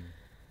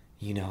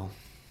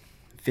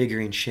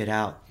figuring shit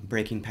out,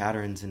 breaking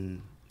patterns,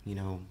 and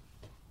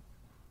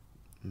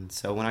and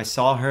so when I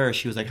saw her,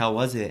 she was like, how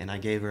was it? And I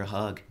gave her a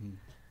hug.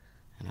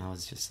 And I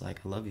was just like,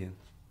 I love you.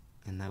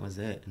 And that was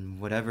it. And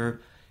whatever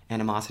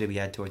animosity we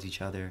had towards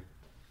each other,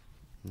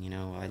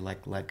 I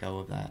like let go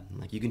of that. And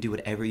like, you can do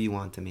whatever you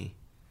want to me.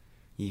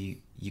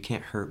 You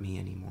can't hurt me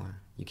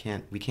anymore. We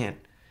can't.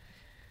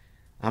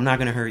 I'm not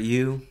going to hurt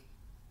you.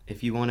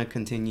 If you want to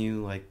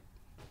continue, like,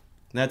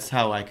 that's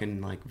how I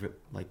can like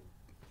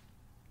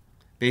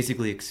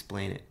basically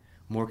explain it.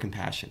 More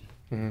compassion,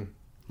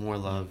 more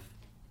love.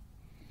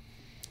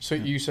 So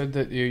you said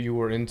that you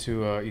were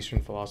into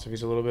Eastern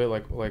philosophies a little bit,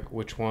 like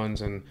which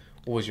ones, and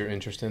what was your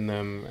interest in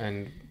them,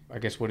 and I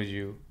guess what was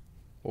it?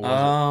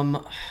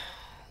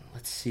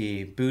 Let's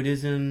see,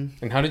 Buddhism.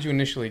 And how did you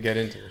initially get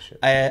into this shit?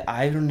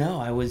 I don't know.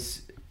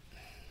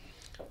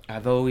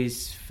 I've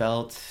always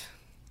felt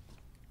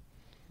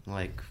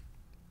like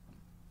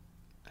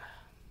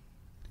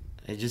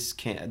I just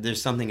can't.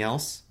 There's something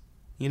else,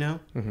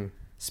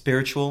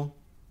 spiritual.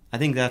 I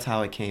think that's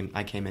how I came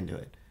into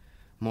it.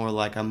 More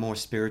like I'm more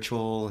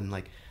spiritual, and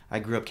like I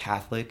grew up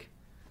Catholic,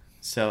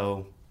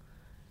 so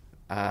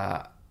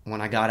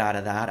when I got out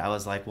of that, I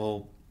was like,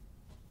 well,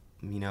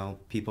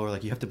 people are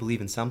like, you have to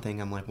believe in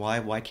something. I'm like,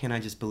 why can't I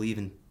just believe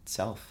in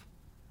self?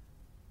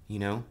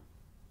 You're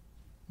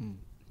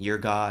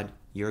God,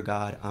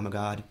 I'm a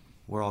God,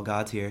 we're all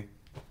gods here.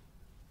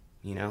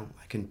 I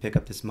can pick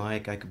up this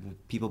mic,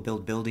 people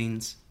build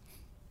buildings.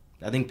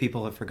 I think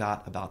people have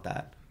forgot about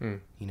that.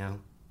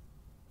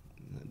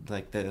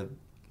 like the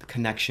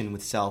connection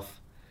with self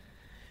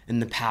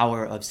and the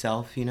power of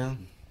self, you know.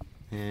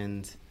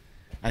 And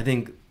I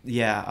think,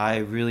 yeah, I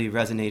really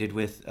resonated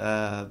with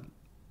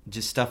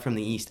just stuff from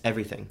the East,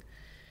 everything.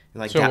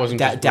 Like So it wasn't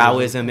just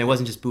Taoism. It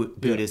wasn't just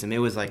Buddhism. Yeah.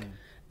 It was like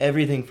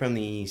everything from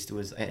the East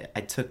was.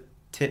 I took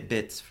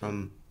tidbits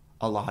from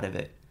a lot of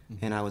it,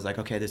 and I was like,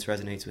 okay, this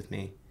resonates with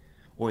me,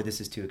 or this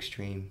is too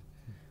extreme,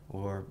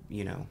 or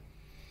you know,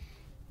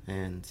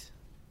 and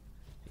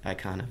I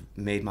kind of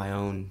made my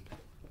own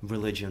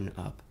religion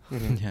up.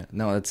 Yeah,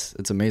 no,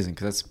 it's amazing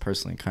because that's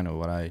personally kind of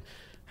what I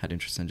had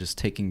interest in, just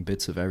taking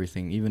bits of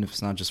everything, even if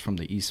it's not just from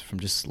the East, from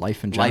just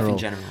life in general.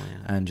 Yeah.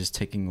 And just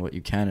taking what you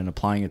can and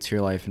applying it to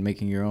your life and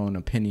making your own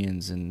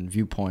opinions and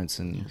viewpoints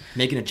and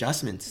making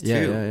adjustments too.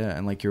 Yeah,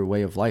 and like your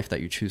way of life that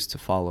you choose to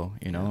follow,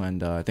 you know.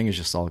 And I think it's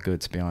just all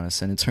good, to be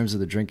honest. And in terms of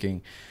the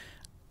drinking,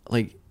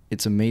 like,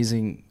 it's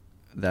amazing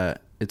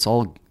that it's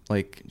all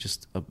like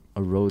just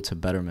a road to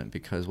betterment,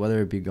 because whether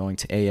it be going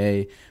to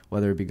AA,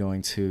 whether it be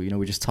going to, you know,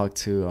 we just talked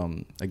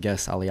to a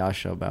guest,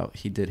 Alyasha, about,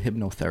 he did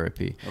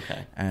hypnotherapy.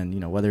 Okay. And, you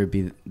know, whether it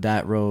be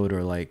that road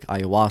or like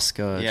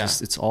ayahuasca,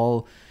 just, it's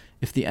all,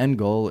 if the end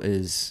goal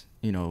is,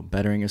 you know,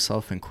 bettering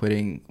yourself and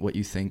quitting what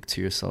you think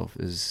to yourself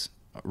is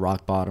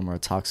rock bottom or a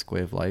toxic way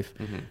of life,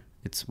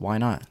 it's why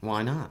not?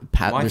 Why not?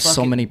 There's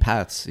so many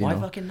paths. You why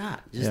know? Fucking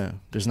not?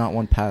 There's not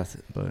one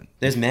path, but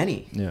there's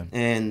many. Yeah.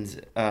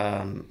 And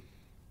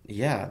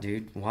yeah,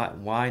 dude,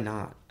 why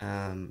not?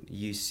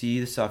 You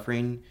see the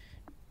suffering,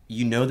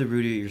 you know the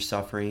root of your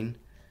suffering,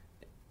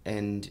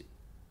 and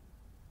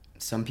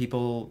some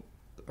people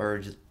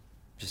are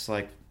just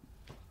like,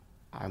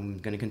 I'm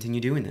gonna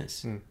continue doing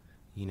this,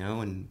 you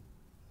know, and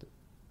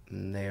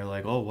they're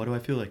like, oh, why do I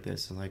feel like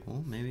this? I'm like,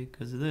 well, maybe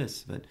because of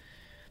this, but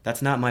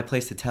that's not my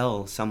place to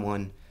tell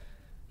someone,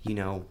 you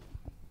know,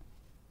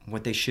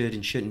 what they should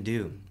and shouldn't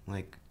do.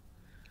 Like,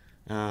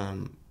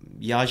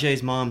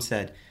 Yaje's mom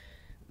said,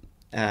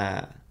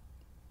 the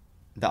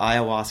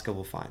ayahuasca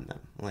will find them.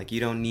 Like, you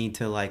don't need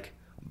to like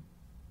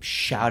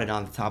shout it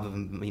on the top of a,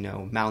 you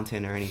know,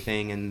 mountain or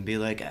anything and be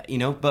like, you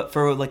know. But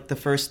for like the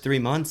first 3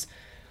 months,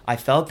 I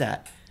felt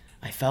that.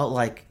 I felt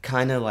like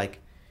kind of like,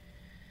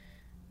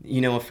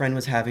 you know, a friend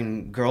was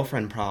having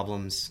girlfriend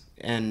problems,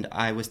 and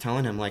I was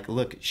telling him like,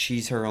 look,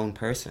 she's her own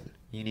person.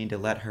 You need to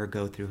let her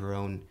go through her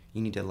own.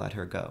 You need to let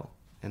her go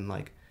and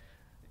like,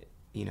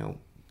 you know,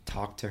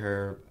 talk to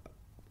her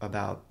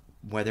about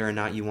whether or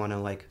not you want to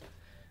like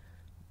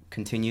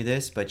continue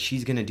this, but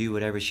she's gonna do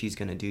whatever she's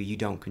gonna do. You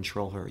don't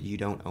control her. You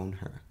don't own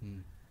her.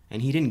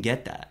 And he didn't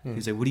get that. He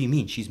was like, what do you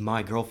mean? She's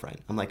my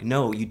girlfriend. I'm like,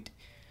 no,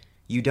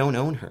 you don't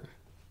own her.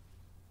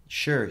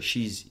 Sure,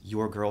 she's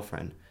your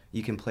girlfriend.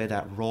 You can play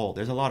that role.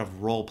 There's a lot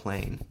of role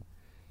playing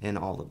in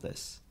all of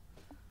this,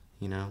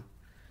 you know,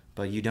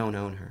 but you don't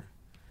own her.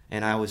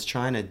 And I was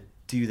trying to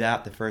do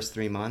that the first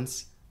 3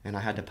 months, and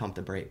I had to pump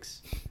the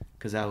brakes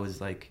because I was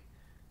like,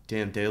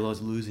 damn, De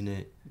La's losing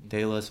it.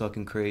 De La's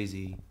fucking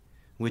crazy,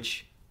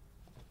 which,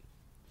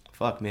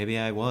 fuck, maybe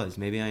I was,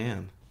 maybe I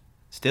am,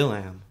 still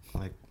am.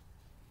 Like,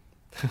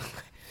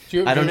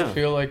 I don't know.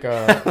 Feel like, do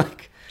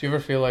you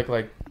ever feel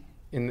like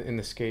in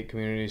the skate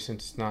community,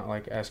 since it's not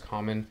like as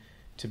common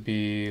to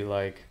be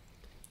like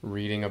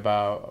reading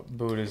about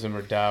Buddhism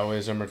or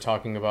Taoism or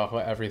talking about how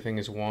everything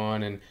is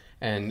one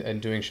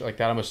and doing shit like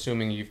that, I'm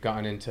assuming you've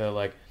gotten into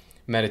like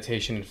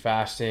meditation and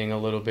fasting a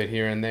little bit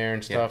here and there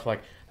and stuff.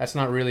 Like, that's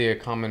not really a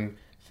common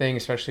thing,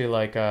 especially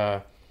like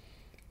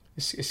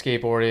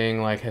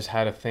skateboarding like has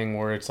had a thing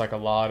where it's like a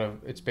lot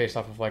of, it's based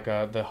off of like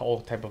the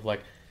whole type of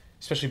like,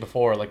 especially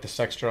before, like the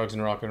sex, drugs,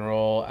 and rock and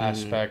roll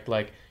aspect.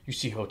 Like, you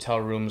see hotel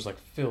rooms like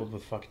filled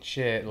with fucking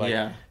shit.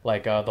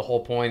 Like, the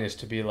whole point is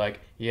to be like,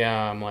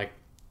 yeah, I'm like,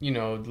 you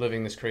know,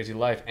 living this crazy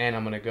life, and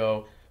I'm gonna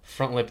go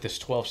front lip this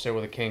 12 stair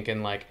with a kink,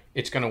 and like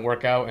it's gonna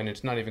work out, and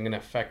it's not even gonna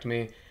affect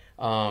me.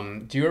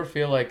 Do you ever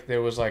feel like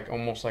there was like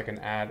almost like an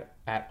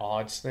at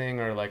odds thing,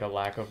 or like a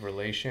lack of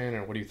relation,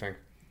 or what do you think?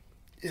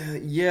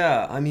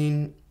 Yeah, I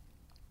mean,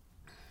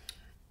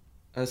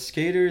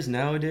 skaters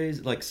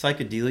nowadays, like,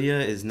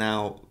 psychedelia is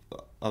now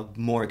a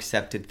more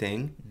accepted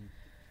thing.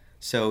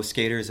 So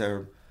skaters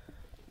are,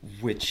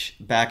 which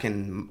back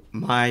in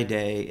my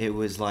day, it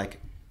was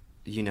like,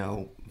 you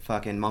know,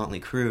 fucking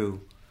Motley Crue,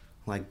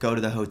 like, go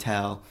to the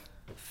hotel,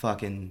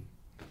 fucking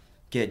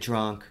get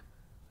drunk,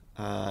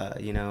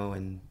 you know,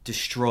 and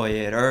destroy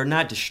it, or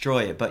not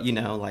destroy it, but, you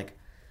know, like,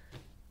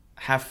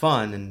 have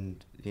fun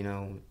and, you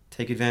know,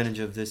 take advantage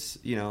of this,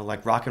 you know,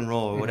 like rock and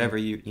roll or whatever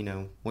you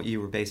know, what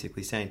you were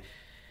basically saying.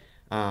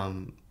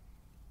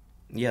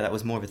 Yeah, that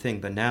was more of a thing,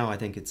 but now I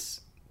think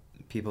it's,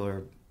 people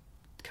are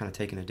kind of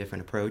taking a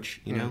different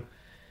approach, you know?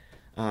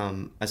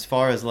 As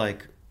far as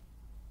like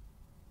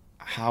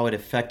how it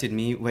affected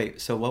me,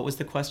 wait, so what was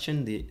the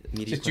question? The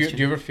immediate question?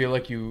 Do you ever feel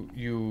like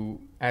you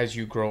as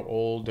you grow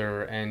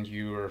older and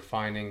you are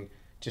finding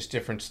just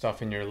different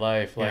stuff in your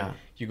life, like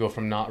you go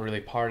from not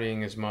really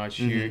partying as much,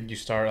 you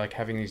start like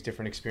having these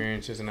different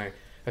experiences, and I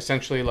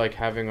essentially like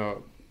having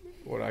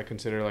what I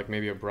consider like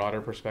maybe a broader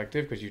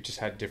perspective, because you just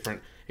had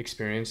different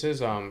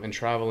experiences and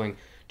traveling.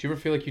 Do you ever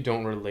feel like you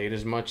don't relate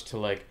as much to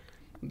like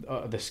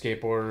the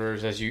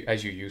skateboarders as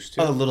you used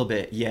to? A little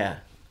bit, yeah,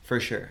 for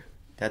sure.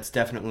 That's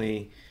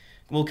definitely,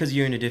 well, because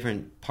you're in a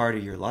different part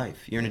of your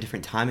life. You're in a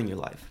different time in your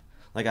life.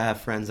 Like, I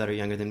have friends that are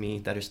younger than me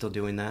that are still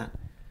doing that,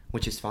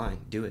 which is fine.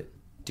 Do it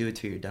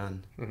till you're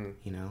done,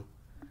 you know?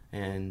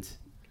 And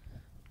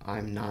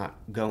I'm not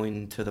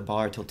going to the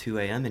bar till 2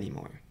 a.m.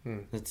 anymore.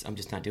 I'm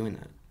just not doing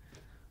that.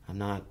 I'm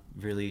not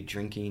really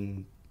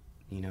drinking,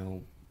 you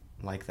know,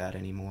 like that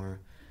anymore.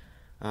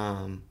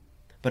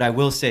 But I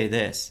will say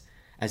this,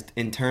 as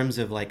in terms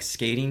of like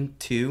skating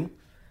too,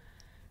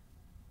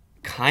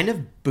 kind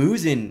of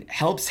boozing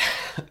helps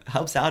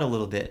out a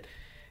little bit,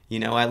 you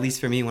know, at least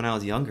for me when I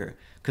was younger,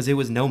 because it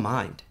was no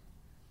mind,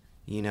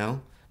 you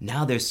know.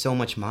 Now there's so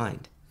much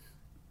mind,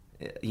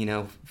 you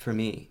know, for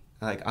me.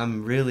 Like,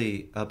 I'm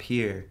really up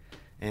here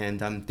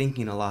and I'm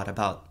thinking a lot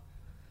about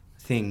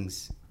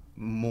things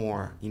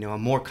more, you know.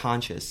 I'm more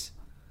conscious,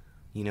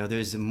 you know.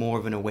 There's more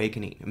of an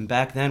awakening. And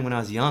back then when I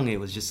was young, it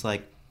was just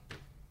like,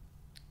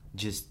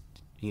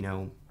 you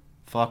know,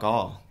 fuck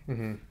all.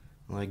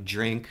 Like,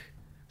 drink,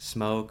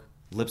 smoke,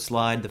 lip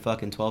slide the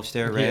fucking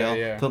 12-stair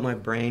rail, put my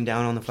brain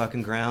down on the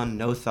fucking ground,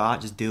 no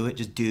thought, just do it,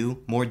 just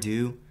do, more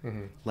do,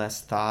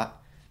 less thought.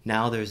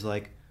 Now there's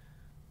like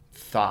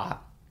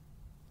thought,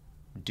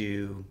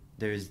 do,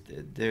 there's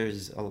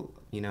a,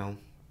 you know,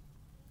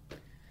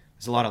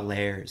 there's a lot of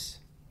layers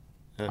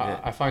of it.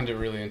 I find it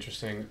really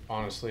interesting,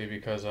 honestly,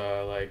 because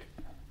like,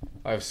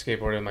 I've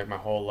skateboarded like my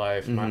whole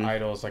life. My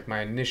idols, like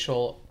my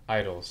initial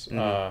idols,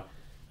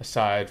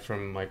 aside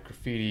from like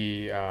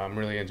graffiti, I'm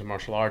really into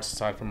martial arts.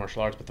 Aside from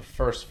martial arts, but the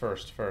first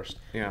was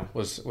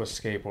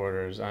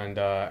skateboarders, and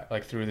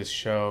like through this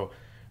show,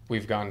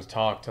 we've gotten to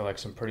talk to like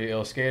some pretty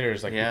ill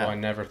skaters, like people I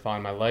never thought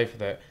in my life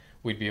that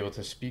we'd be able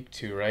to speak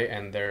to, right?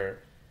 And they're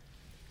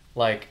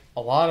like,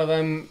 a lot of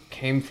them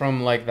came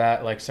from like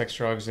that, like sex,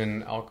 drugs,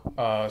 and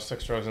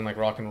like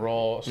rock and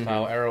roll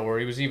style era, where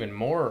he was even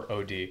more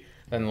OD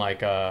than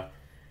like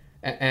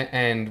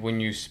and when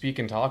you speak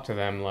and talk to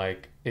them,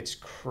 like, it's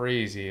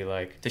crazy,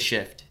 like the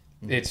shift.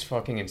 It's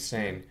fucking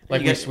insane.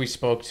 Like, we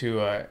spoke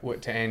to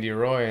Andy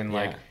Roy, and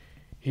like,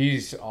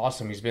 he's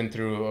awesome. He's been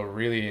through a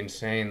really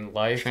insane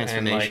life,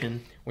 transformation. And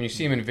like, when you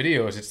see him in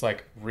videos, it's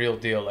like real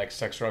deal, like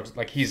sex, drugs.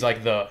 Like, he's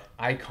like the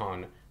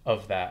icon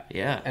of that.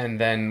 Yeah. And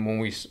then when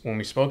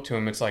we spoke to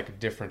him, it's like a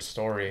different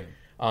story.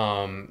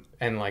 And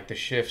like the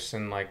shifts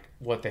and like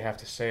what they have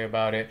to say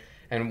about it.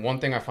 And one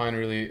thing I find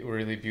really,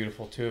 really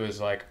beautiful too is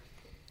like,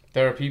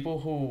 there are people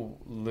who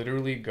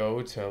literally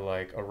go to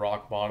like a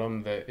rock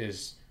bottom that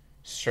is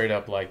straight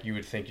up like you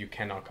would think you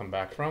cannot come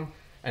back from,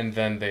 and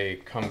then they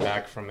come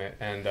back from it,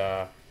 and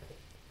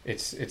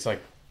it's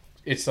like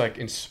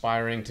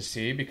inspiring to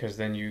see, because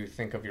then you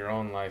think of your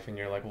own life and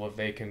you're like, well, if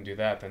they can do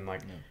that, then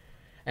like,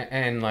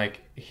 and like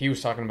he was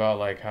talking about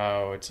like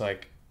how it's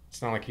like,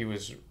 it's not like he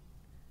was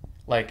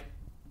like,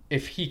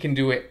 if he can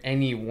do it,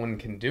 anyone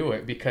can do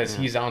it, because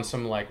he's on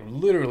some like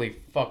literally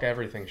fuck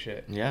everything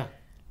shit. Yeah.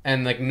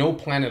 And like no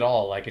plan at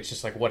all. Like, it's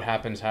just like what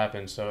happens.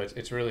 So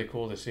it's really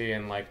cool to see,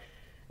 and like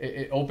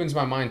it opens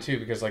my mind too,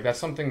 because like that's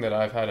something that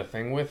I've had a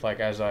thing with. Like,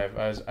 as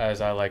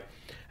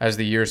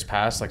the years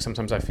pass, like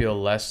sometimes I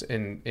feel less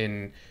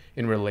in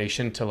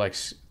relation to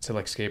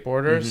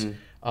skateboarders.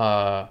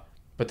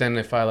 But then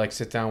if I like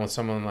sit down with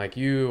someone like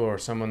you or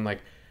someone like,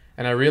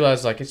 and I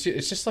realize like it's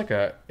just like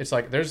it's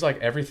like there's like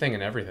everything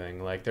and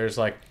everything. Like there's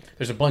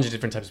a bunch of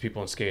different types of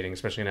people in skating,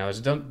 especially now.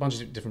 There's a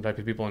bunch of different types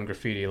of people in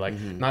graffiti. Like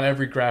not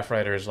every graph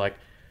writer is like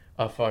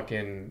a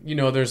fucking, you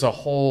know, there's a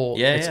whole,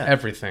 it's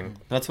everything.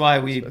 That's why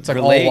it's like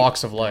all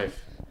walks of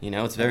life. You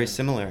know, it's very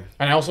similar.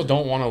 And I also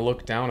don't want to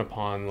look down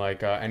upon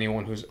like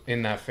anyone who's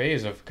in that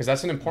phase of, because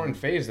that's an important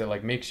phase that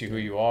like makes you who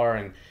you are,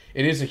 and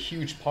it is a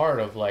huge part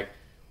of like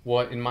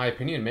what, in my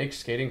opinion, makes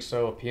skating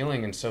so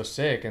appealing and so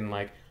sick. And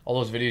like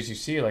all those videos you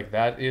see, like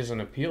that is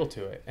an appeal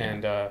to it,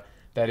 and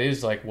that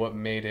is like what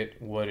made it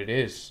what it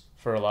is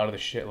for a lot of the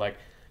shit, like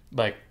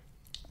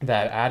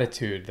that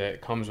attitude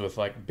that comes with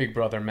like Big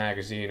Brother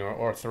magazine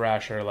or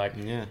Thrasher, like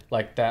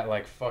that,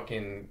 like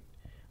fucking,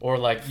 or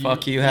like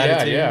fuck you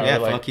attitude, or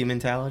like, fuck you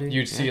mentality.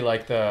 You'd see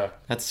like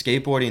that's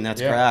skateboarding,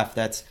 that's craft,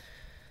 that's,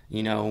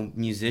 you know,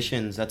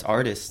 musicians, that's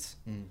artists.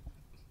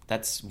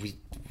 That's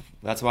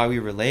why we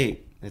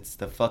relate. It's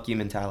the fuck you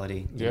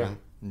mentality. You know?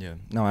 Yeah.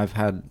 No, I've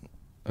had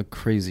a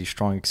crazy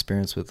strong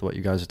experience with what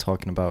you guys are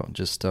talking about.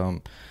 Just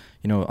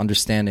you know,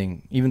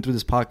 understanding even through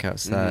this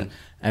podcast that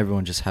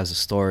everyone just has a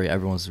story.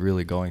 Everyone's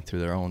really going through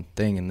their own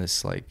thing in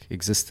this like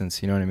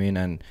existence. You know what I mean?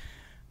 And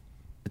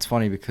it's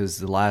funny because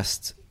the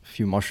last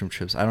few mushroom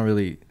trips, I don't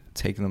really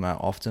take them out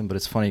often, but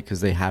it's funny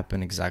because they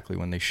happen exactly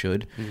when they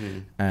should.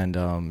 And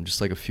just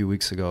like a few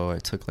weeks ago, I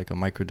took like a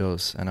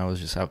microdose and I was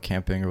just out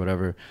camping or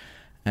whatever.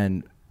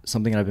 And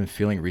something that I've been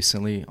feeling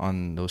recently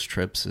on those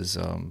trips is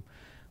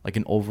like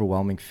an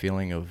overwhelming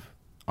feeling of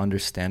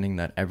understanding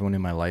that everyone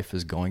in my life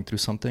is going through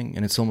something,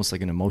 and it's almost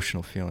like an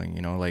emotional feeling,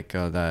 you know, like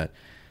that,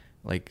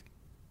 like,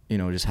 you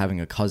know, just having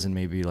a cousin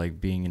maybe like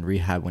being in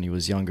rehab when he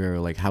was younger, or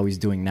like how he's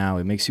doing now.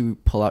 It makes you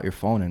pull out your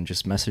phone and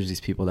just message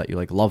these people that you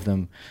like love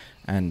them,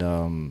 and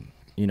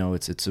you you know,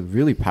 it's a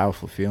really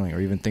powerful feeling. Or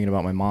even thinking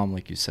about my mom,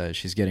 like you said,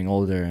 she's getting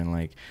older, and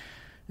like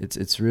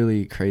it's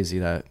really crazy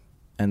that,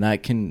 and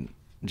that can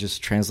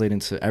just translate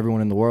into everyone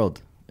in the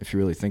world if you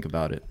really think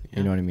about it.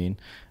 You know what I mean?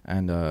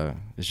 And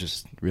it's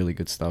just really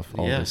good stuff.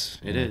 All this.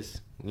 It is.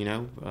 You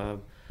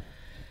know,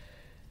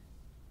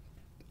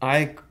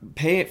 I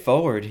pay it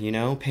forward. You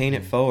know, paying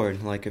it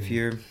forward. Like if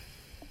you're,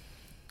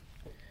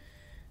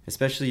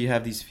 especially you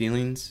have these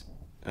feelings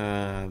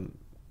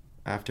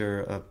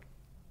after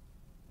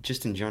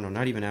just in general,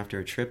 not even after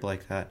a trip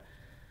like that.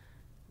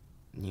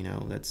 You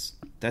know,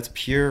 that's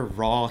pure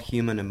raw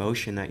human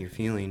emotion that you're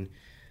feeling,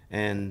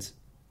 and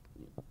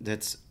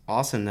that's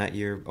awesome that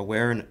you're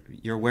aware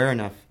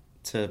enough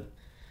to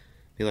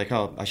be like,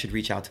 oh, I should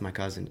reach out to my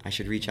cousin. I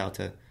should reach out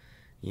to,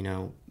 you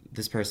know,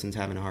 this person's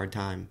having a hard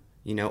time,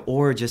 you know,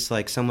 or just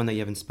like someone that you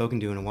haven't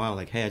spoken to in a while.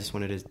 Like, hey, I just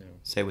wanted to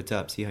say what's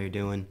up, see how you're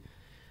doing.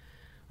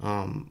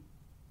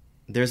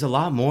 There's a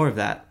lot more of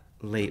that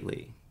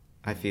lately,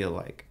 I feel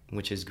like,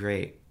 which is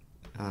great.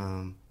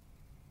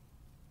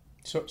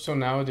 So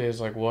nowadays,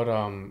 like, what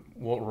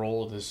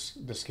role does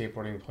the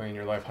skateboarding play in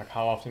your life? Like,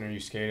 how often are you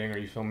skating? Are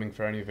you filming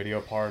for any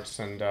video parts?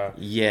 And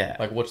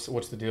like, what's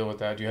the deal with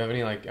that? Do you have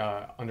any like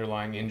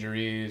underlying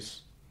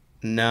injuries?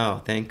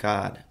 No, thank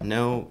God,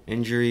 no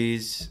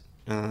injuries.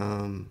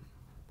 I've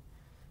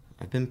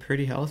been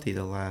pretty healthy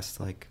the last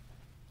like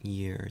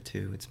year or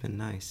two. It's been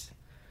nice.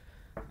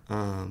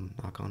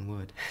 Knock on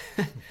wood.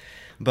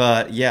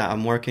 But yeah,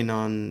 I'm working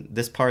on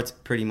this part's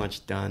pretty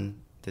much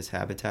done. This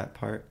habitat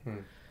part.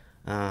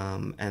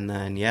 And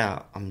then,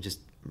 yeah, I'm just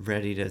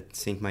ready to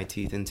sink my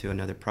teeth into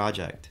another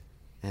project.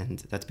 And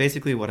that's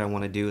basically what I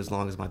want to do as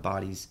long as my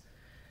body's,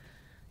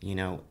 you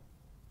know,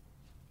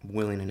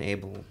 willing and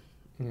able,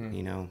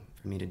 you know,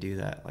 for me to do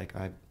that. Like,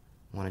 I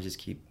want to just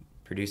keep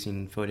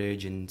producing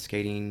footage and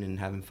skating and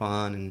having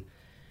fun and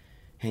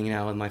hanging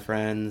out with my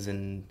friends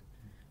and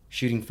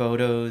shooting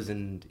photos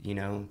and, you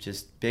know,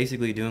 just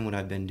basically doing what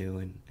I've been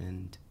doing.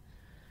 And,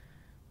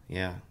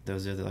 yeah,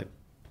 those are the, like,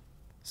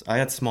 so I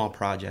had small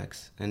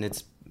projects, and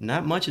it's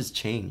not much has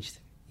changed.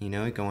 You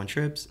know, I go on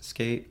trips,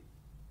 skate.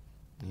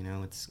 You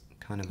know, it's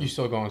kind of. You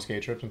still go on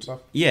skate trips and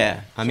stuff?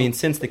 Yeah, I mean,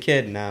 since the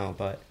kid now,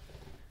 but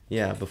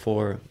yeah,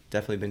 before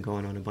definitely been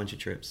going on a bunch of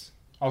trips.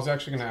 I was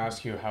actually going to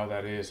ask you how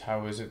that is.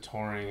 How is it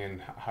touring,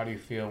 and how do you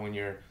feel when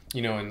you're,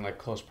 you know, in like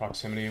close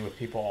proximity with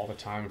people all the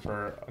time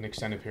for an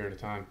extended period of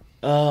time?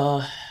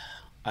 Well,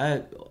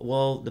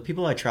 the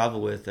people I travel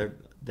with,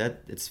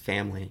 it's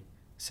family.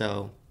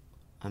 So,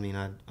 I mean,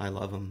 I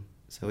love them.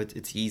 So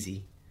it's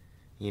easy,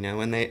 you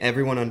know, and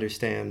everyone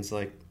understands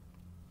like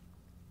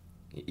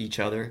each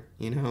other,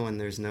 you know,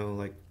 and there's no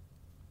like,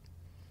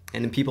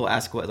 and then people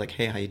ask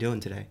hey, how you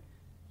doing today?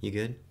 You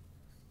good?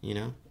 You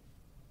know,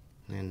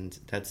 and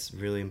that's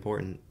really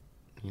important,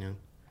 you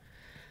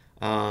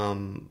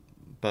know.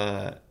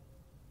 But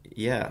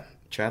yeah,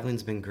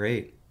 traveling's been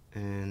great,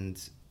 and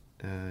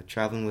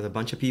traveling with a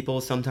bunch of people,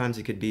 sometimes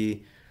it could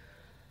be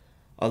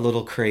a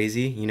little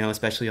crazy, you know,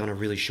 especially on a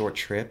really short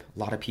trip. A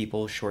lot of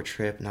people, short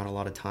trip, not a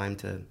lot of time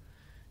to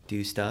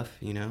do stuff,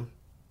 you know,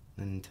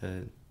 and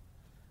to,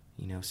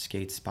 you know,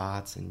 skate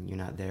spots, and you're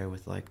not there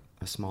with like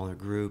a smaller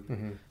group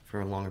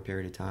for a longer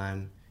period of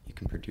time. You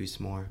can produce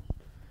more.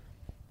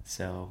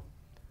 So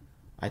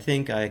I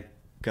think I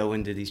go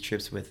into these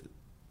trips with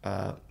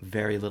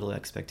very little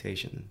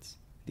expectations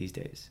these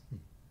days,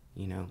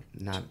 you know,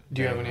 not.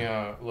 Do you have any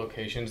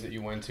locations that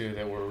you went to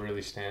that were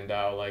really stand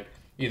out, like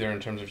either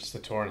in terms of just the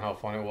tour and how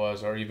fun it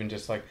was, or even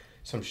just like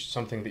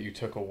something that you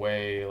took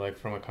away like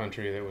from a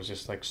country that was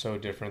just like so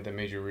different that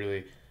made you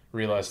really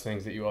realize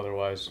things that you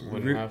otherwise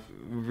wouldn't have?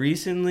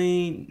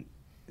 Recently,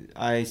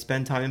 I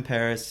spent time in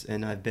Paris,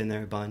 and I've been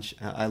there a bunch.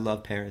 I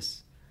love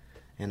Paris,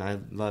 and I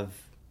love,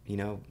 you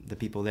know, the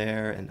people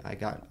there, and I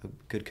got a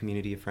good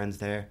community of friends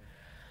there.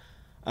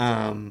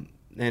 And,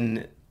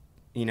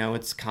 you know,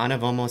 it's kind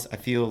of almost, I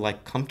feel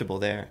like comfortable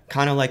there.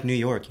 Kind of like New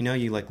York, you know,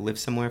 you like live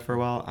somewhere for a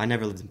while. I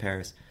never lived in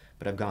Paris,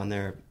 but I've gone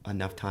there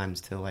enough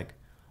times to like,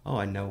 oh,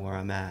 I know where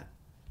I'm at.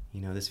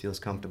 You know, this feels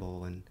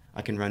comfortable, and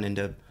I can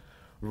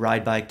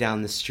ride bike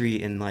down the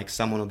street, and like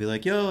someone will be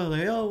like, yo,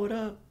 what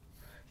up?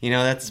 You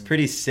know, that's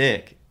pretty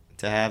sick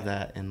to have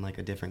that in like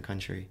a different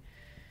country.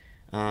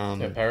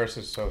 Yeah, Paris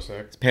is so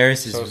sick.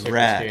 Paris is so sick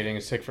rad. For skating.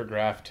 It's sick for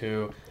graph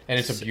too, and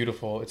it's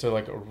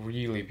like a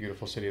really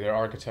beautiful city. Their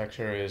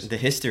architecture is the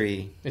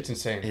history. It's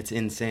insane. It's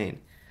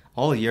insane.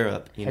 All of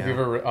Europe. Have you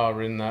ever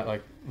ridden that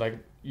like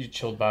you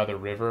chilled by the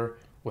river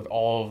with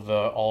all of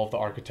the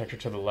architecture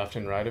to the left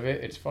and right of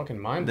it? It's fucking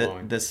mind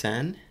blowing. The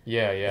Seine.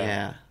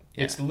 Yeah.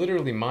 It's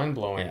literally mind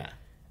blowing. Yeah.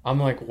 I'm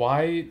like,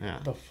 why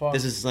the fuck?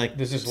 Does this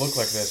look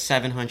like this?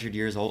 700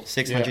 years old,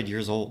 600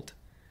 years old.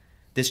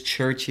 This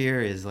church here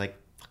is like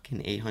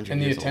fucking 800 years old.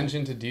 And the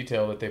attention to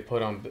detail that they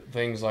put on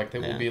things like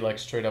that will be like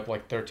straight up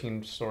like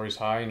 13 stories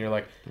high, and you're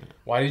like,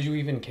 why did you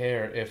even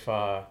care if?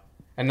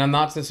 And I'm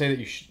not to say that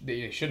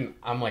you shouldn't.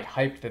 I'm like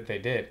hyped that they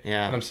did.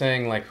 Yeah. And I'm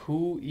saying like,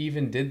 who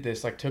even did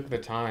this? Like took the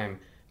time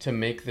to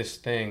make this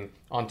thing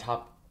on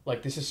top.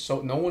 Like this is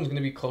so. No one's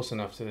gonna be close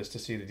enough to this to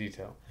see the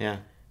detail. Yeah.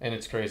 and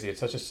it's crazy. It's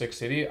such a sick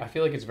city. I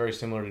feel like it's very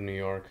similar to New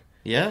York.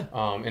 Yeah.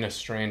 In a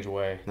strange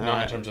way. No,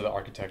 Not in terms of the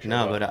architecture.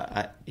 No, but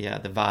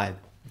the vibe.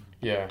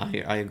 Yeah.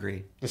 I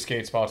agree. The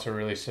skate spots are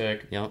really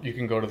sick. Yep. You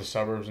can go to the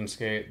suburbs and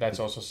skate. That's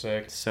also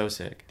sick. So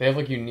sick. They have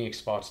like unique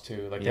spots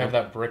too. Like they have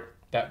that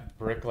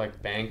brick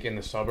like bank in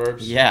the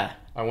suburbs. Yeah.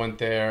 I went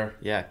there.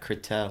 Yeah,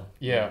 Critel.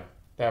 Yeah.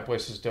 That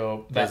place is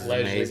dope. Place that is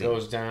ledge amazing. that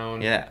goes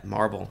down. Yeah,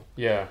 marble.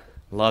 Yeah.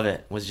 Love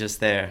it. Was just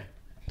there.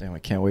 Damn, I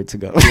can't wait to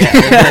go.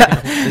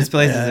 Yeah, this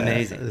place is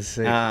amazing. It's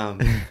sick.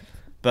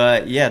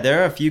 But yeah,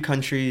 there are a few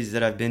countries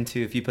that I've been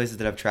to, a few places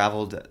that I've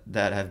traveled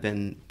that have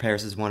been.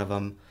 Paris is one of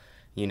them.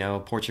 You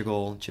know,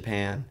 Portugal,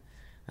 Japan.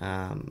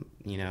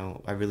 You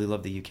know, I really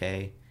love the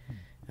UK.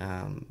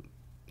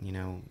 You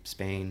know,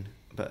 Spain.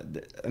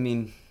 But I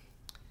mean,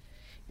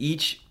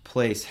 each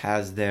place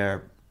has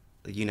their.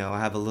 You know, I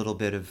have a little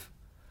bit of.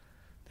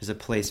 There's a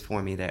place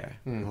for me there.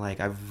 Like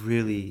I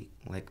really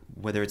like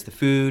whether it's the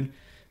food,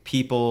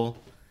 people.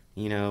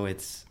 You know,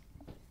 it's.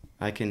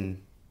 I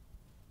can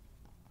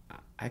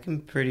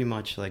pretty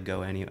much like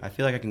go I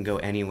feel like I can go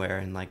anywhere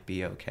and like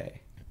be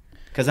okay,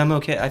 because I'm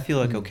okay. I feel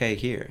like okay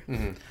here,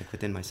 like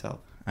within myself.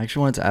 I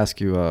actually wanted to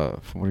ask you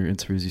from one of your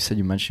interviews. You said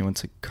you mentioned you went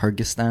to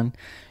Kyrgyzstan,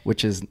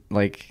 which is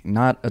like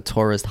not a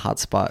tourist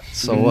hotspot.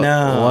 So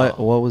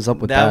what was up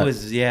with that?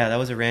 That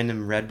was a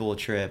random Red Bull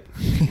trip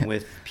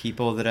with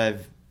people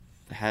that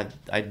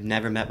I'd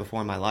never met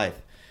before in my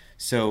life.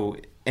 So,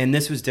 and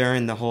this was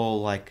during the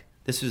whole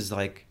this was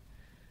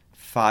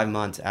 5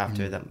 months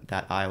after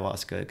that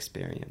ayahuasca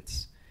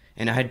experience.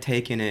 And I had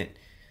taken it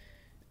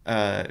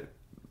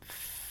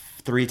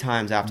 3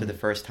 times after the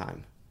first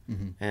time.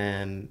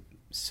 And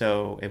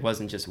so it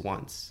wasn't just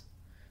once.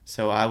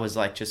 So I was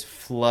just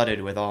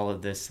flooded with all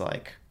of this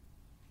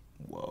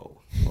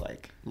whoa,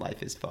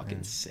 life is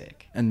fucking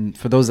sick. And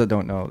for those that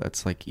don't know,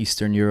 that's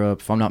Eastern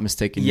Europe, if I'm not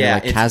mistaken. Yeah,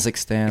 it's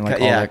Kazakhstan, all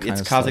that kind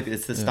of stuff.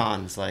 It's the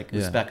stans,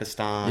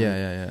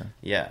 Uzbekistan.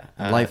 Yeah.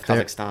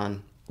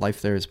 Kazakhstan.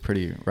 Life there is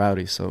pretty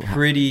rowdy, so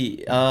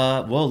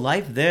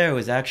life there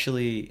was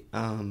actually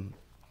going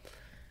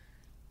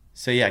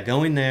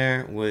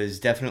there was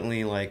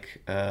definitely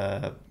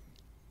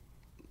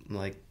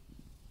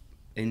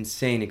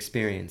insane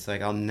experience.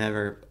 I'm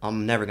never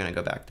gonna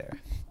go back there,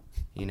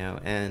 you know.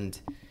 And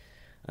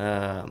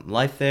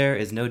life there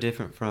is no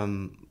different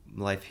from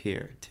life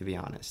here, to be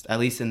honest, at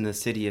least in the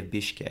city of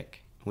Bishkek,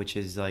 which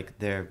is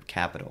their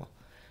capital.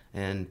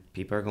 And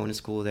people are going to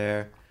school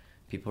there,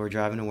 people are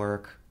driving to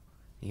work.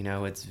 You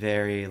know, it's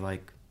very,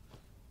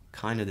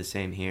 kind of the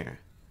same here.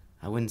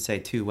 I wouldn't say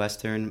too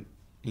Western,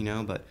 you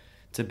know, but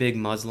it's a big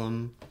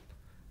Muslim,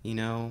 you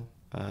know,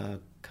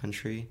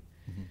 country.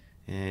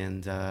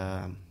 And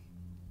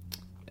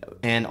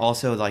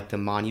also, the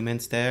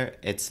monuments there,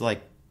 it's,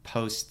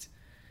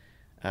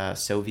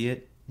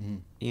 post-Soviet,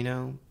 you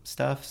know,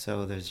 stuff.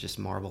 So there's just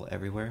marble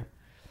everywhere.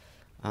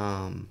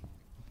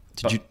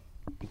 Sorry,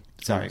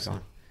 go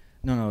on.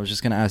 No, I was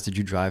just going to ask, did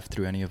you drive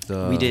through any of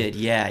the... We did,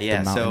 yeah.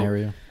 The mountain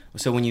area?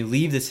 So when you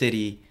leave the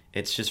city,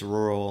 it's just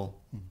rural,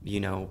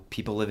 you know,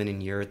 people living in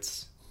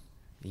yurts,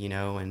 you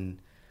know, and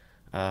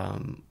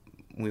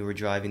we were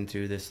driving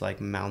through this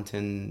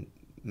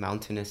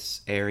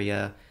mountainous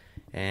area,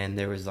 and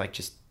there was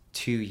just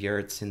 2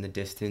 yurts in the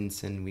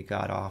distance, and we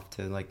got off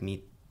to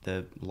meet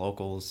the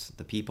locals,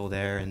 the people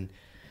there, and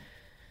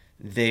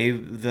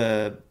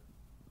the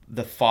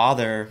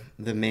father,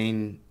 the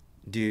main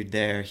dude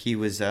there, he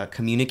was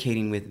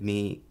communicating with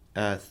me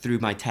through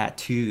my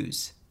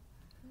tattoos.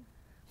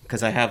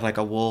 Because I have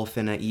a wolf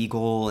and an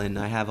eagle, and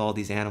I have all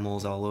these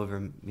animals all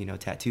over, you know,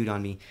 tattooed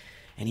on me.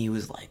 And he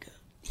was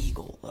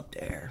eagle up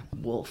there,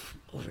 wolf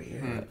over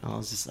here. I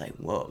was just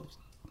whoa,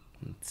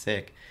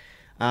 sick.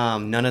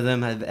 None of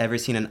them have ever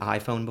seen an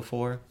iPhone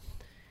before,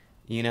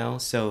 you know.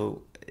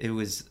 So I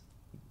was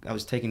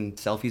taking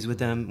selfies with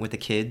them, with the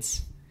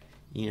kids,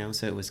 you know.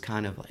 So it was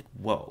kind of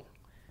whoa,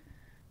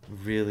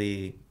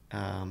 really,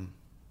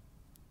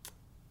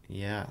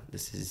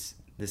 this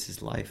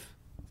is life.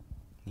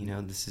 You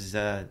know, this is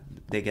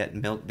they get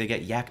milk, they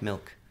get yak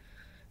milk,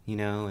 you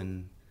know,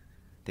 and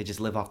they just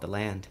live off the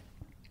land.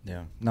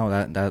 Yeah. No,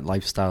 that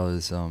lifestyle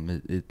is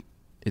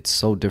it's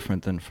so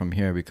different than from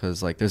here, because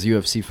there's a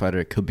UFC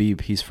fighter,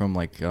 Khabib, he's from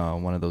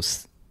one of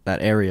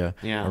that area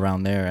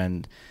around there,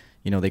 and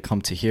you know, they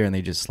come to here and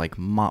they just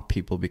mop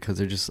people because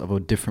they're just of a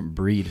different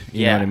breed.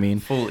 You know what I mean?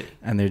 Fully.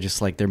 And they're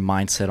just their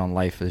mindset on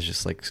life is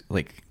just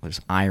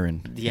there's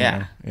iron. Yeah. You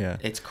know? Yeah.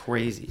 It's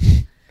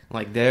crazy.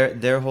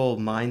 Their whole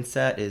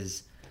mindset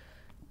is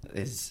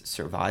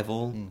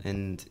survival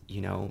and,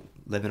 you know,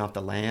 living off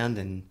the land,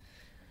 and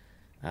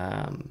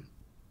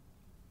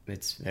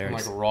it's very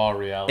raw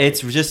reality.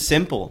 It's just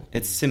simple.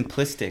 It's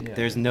simplistic. Yeah.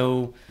 There's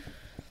no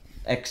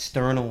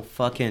external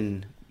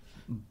fucking,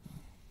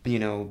 you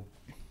know,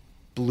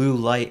 blue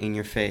light in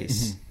your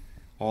face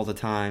all the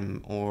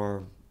time,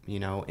 or, you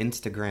know,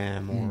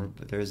 Instagram, or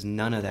there's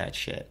none of that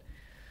shit.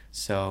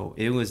 So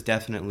it was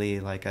definitely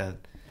a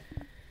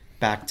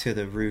back to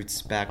the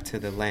roots, back to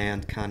the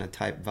land kind of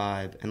type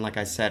vibe. And like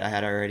I said,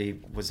 I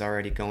was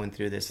already going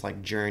through this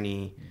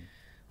journey,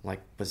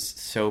 like was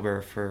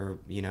sober for,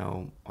 you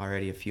know,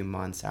 already a few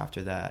months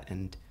after that,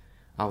 and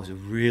I was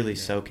really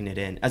soaking it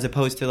in, as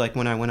opposed to like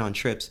when I went on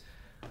trips,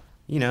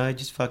 you know, I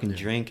just fucking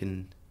drink,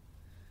 and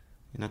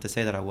not to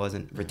say that I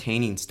wasn't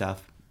retaining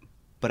stuff,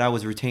 but I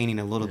was retaining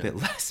a little bit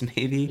less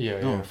maybe.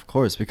 No, of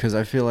course, because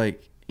I feel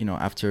like, you know,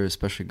 after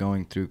especially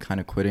going through kind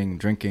of quitting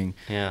drinking,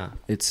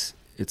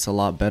 it's a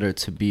lot better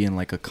to be in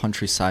like a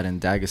countryside in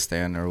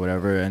Dagestan or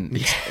whatever, and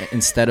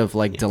instead of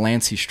like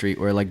Delancey Street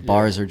where like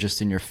bars are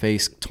just in your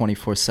face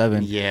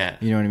 24/7. Yeah.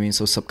 You know what I mean?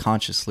 So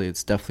subconsciously,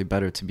 it's definitely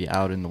better to be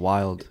out in the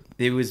wild.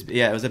 It was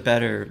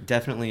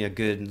definitely a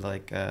good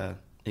like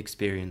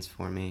experience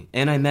for me,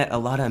 and I met a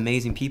lot of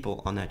amazing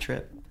people on that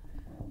trip.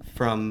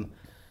 From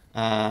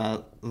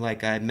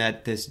like I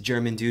met this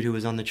German dude who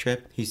was on the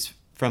trip. He's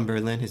from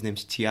Berlin. His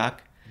name's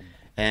Tiak.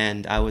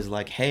 And I was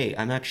like, hey,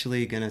 I'm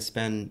actually going to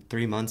spend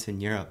 3 months in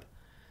Europe.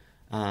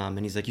 And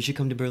he's like, you should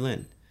come to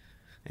Berlin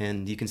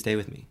and you can stay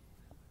with me.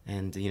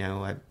 And, you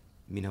know, I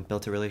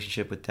built a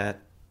relationship with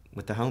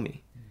the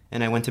homie.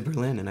 And I went to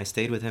Berlin and I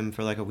stayed with him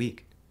for like a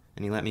week.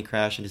 And he let me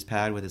crash in his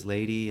pad with his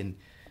lady. And,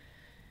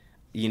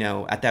 you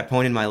know, at that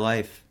point in my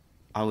life,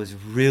 I was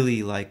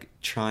really like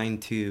trying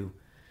to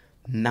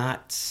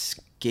not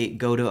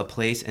go to a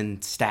place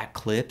and stack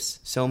clips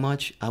so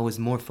much. I was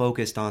more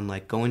focused on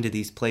like going to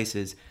these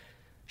places.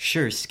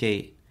 Sure,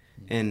 skate,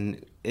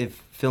 and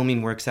if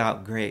filming works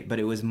out, great, but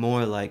it was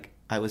more like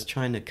I was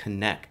trying to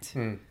connect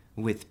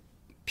with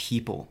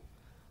people.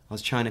 I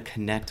was trying to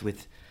connect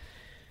with,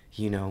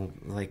 you know,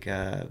 like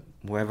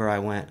wherever I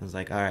went, I was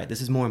like, all right, this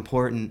is more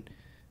important.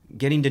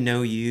 Getting to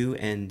know you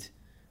and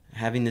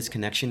having this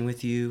connection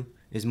with you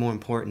is more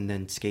important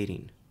than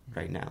skating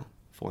right now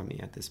for me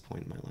at this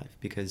point in my life,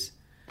 because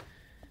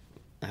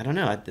I don't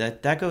know,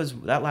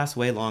 that lasts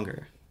way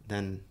longer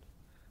than,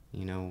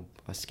 you know,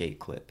 a skate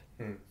clip.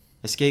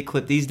 A skate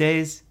clip these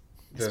days,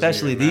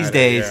 especially these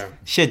days,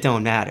 shit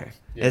don't matter.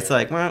 Yeah. It's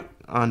like, well,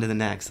 on to the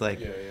next. Like,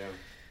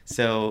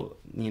 so,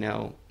 you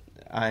know,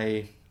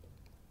 I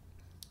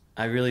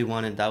really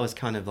wanted, that was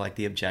kind of like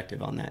the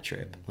objective on that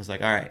trip. I was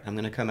like, all right, I'm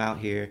going to come out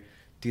here,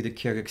 do the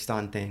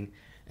Kyrgyzstan thing.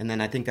 And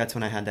then I think that's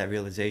when I had that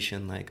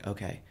realization, like,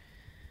 okay,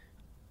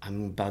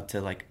 I'm about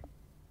to like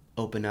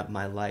open up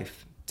my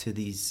life to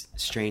these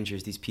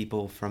strangers, these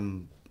people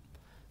from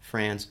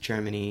France,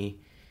 Germany.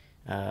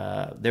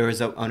 There was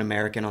an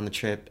American on the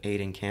trip,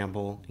 Aiden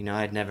Campbell. You know,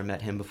 I'd never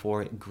met him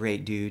before.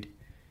 Great dude,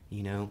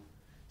 you know.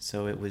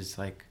 So it was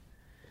like,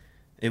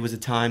 it was a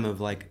time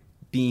of like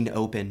being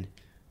open,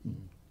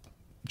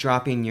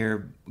 dropping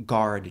your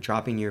guard,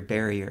 dropping your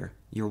barrier,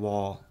 your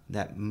wall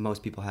that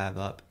most people have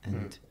up,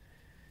 and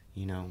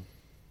you know.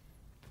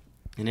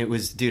 And it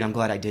was, dude, I'm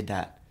glad I did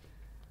that.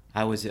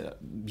 I was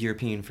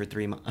European for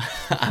 3 months.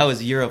 I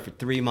was Euro for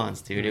 3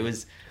 months, dude. It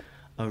was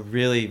a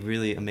really,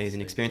 really amazing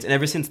experience. And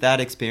ever since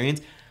that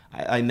experience,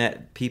 I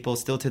met people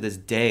still to this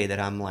day that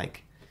I'm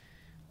like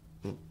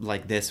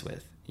this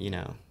with, you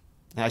know.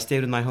 And I stayed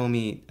with my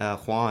homie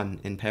Juan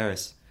in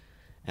Paris,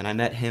 and I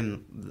met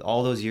him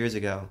all those years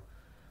ago.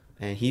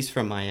 And he's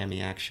from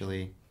Miami,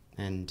 actually.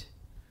 And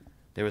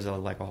there was a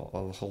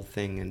whole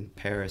thing in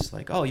Paris,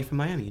 like, oh, you're from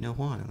Miami, you know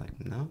Juan? I'm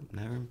like, no,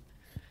 never.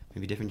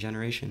 Maybe different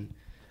generation.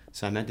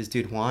 So I met this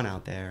dude Juan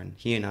out there, and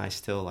he and I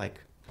still like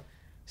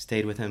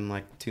stayed with him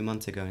like 2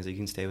 months ago. He's like, you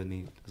can stay with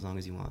me as long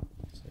as you want.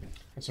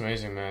 That's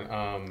amazing,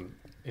 man.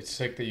 It's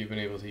sick that you've been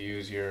able to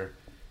use your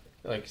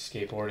like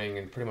skateboarding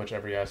in pretty much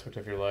every aspect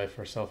of your life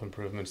for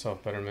self-improvement,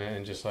 self-betterment,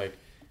 and just like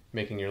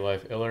making your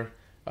life iller.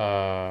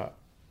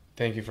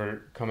 Thank you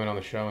for coming on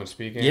the show and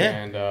speaking. Yeah,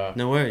 and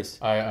no worries.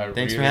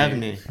 Thanks for having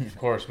me. Of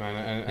course, man.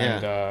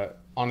 And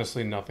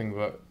honestly, nothing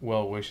but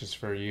well wishes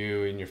for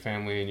you and your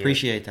family. And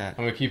appreciate that.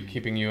 I'm gonna keep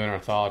keeping you in our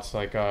thoughts,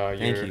 like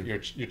your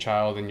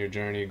child and your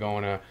journey,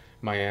 going to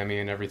Miami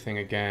and everything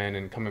again,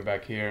 and coming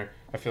back here.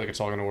 I feel like it's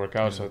all gonna work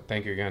out. So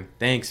thank you again.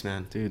 Thanks,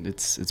 man. Dude,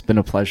 it's been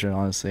a pleasure,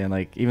 honestly. And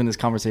like even this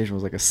conversation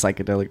was like a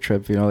psychedelic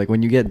trip. You know, like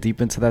when you get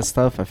deep into that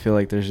stuff, I feel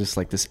like there's just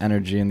like this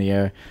energy in the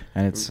air,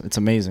 and it's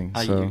amazing.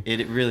 So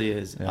it really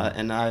is, yeah.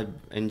 And I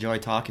enjoy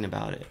talking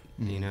about it.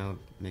 You know,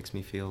 makes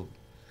me feel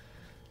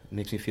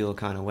a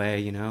kind of way.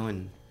 You know,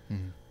 and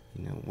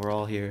you know, we're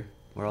all here.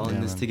 We're all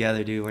in this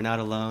together, dude. We're not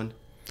alone.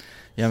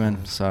 Yeah,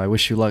 man. So I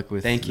wish you luck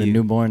with the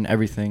newborn,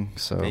 everything.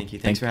 So thank you.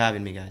 Thanks for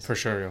having me, guys. For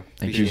sure, yo.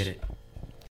 Appreciate it.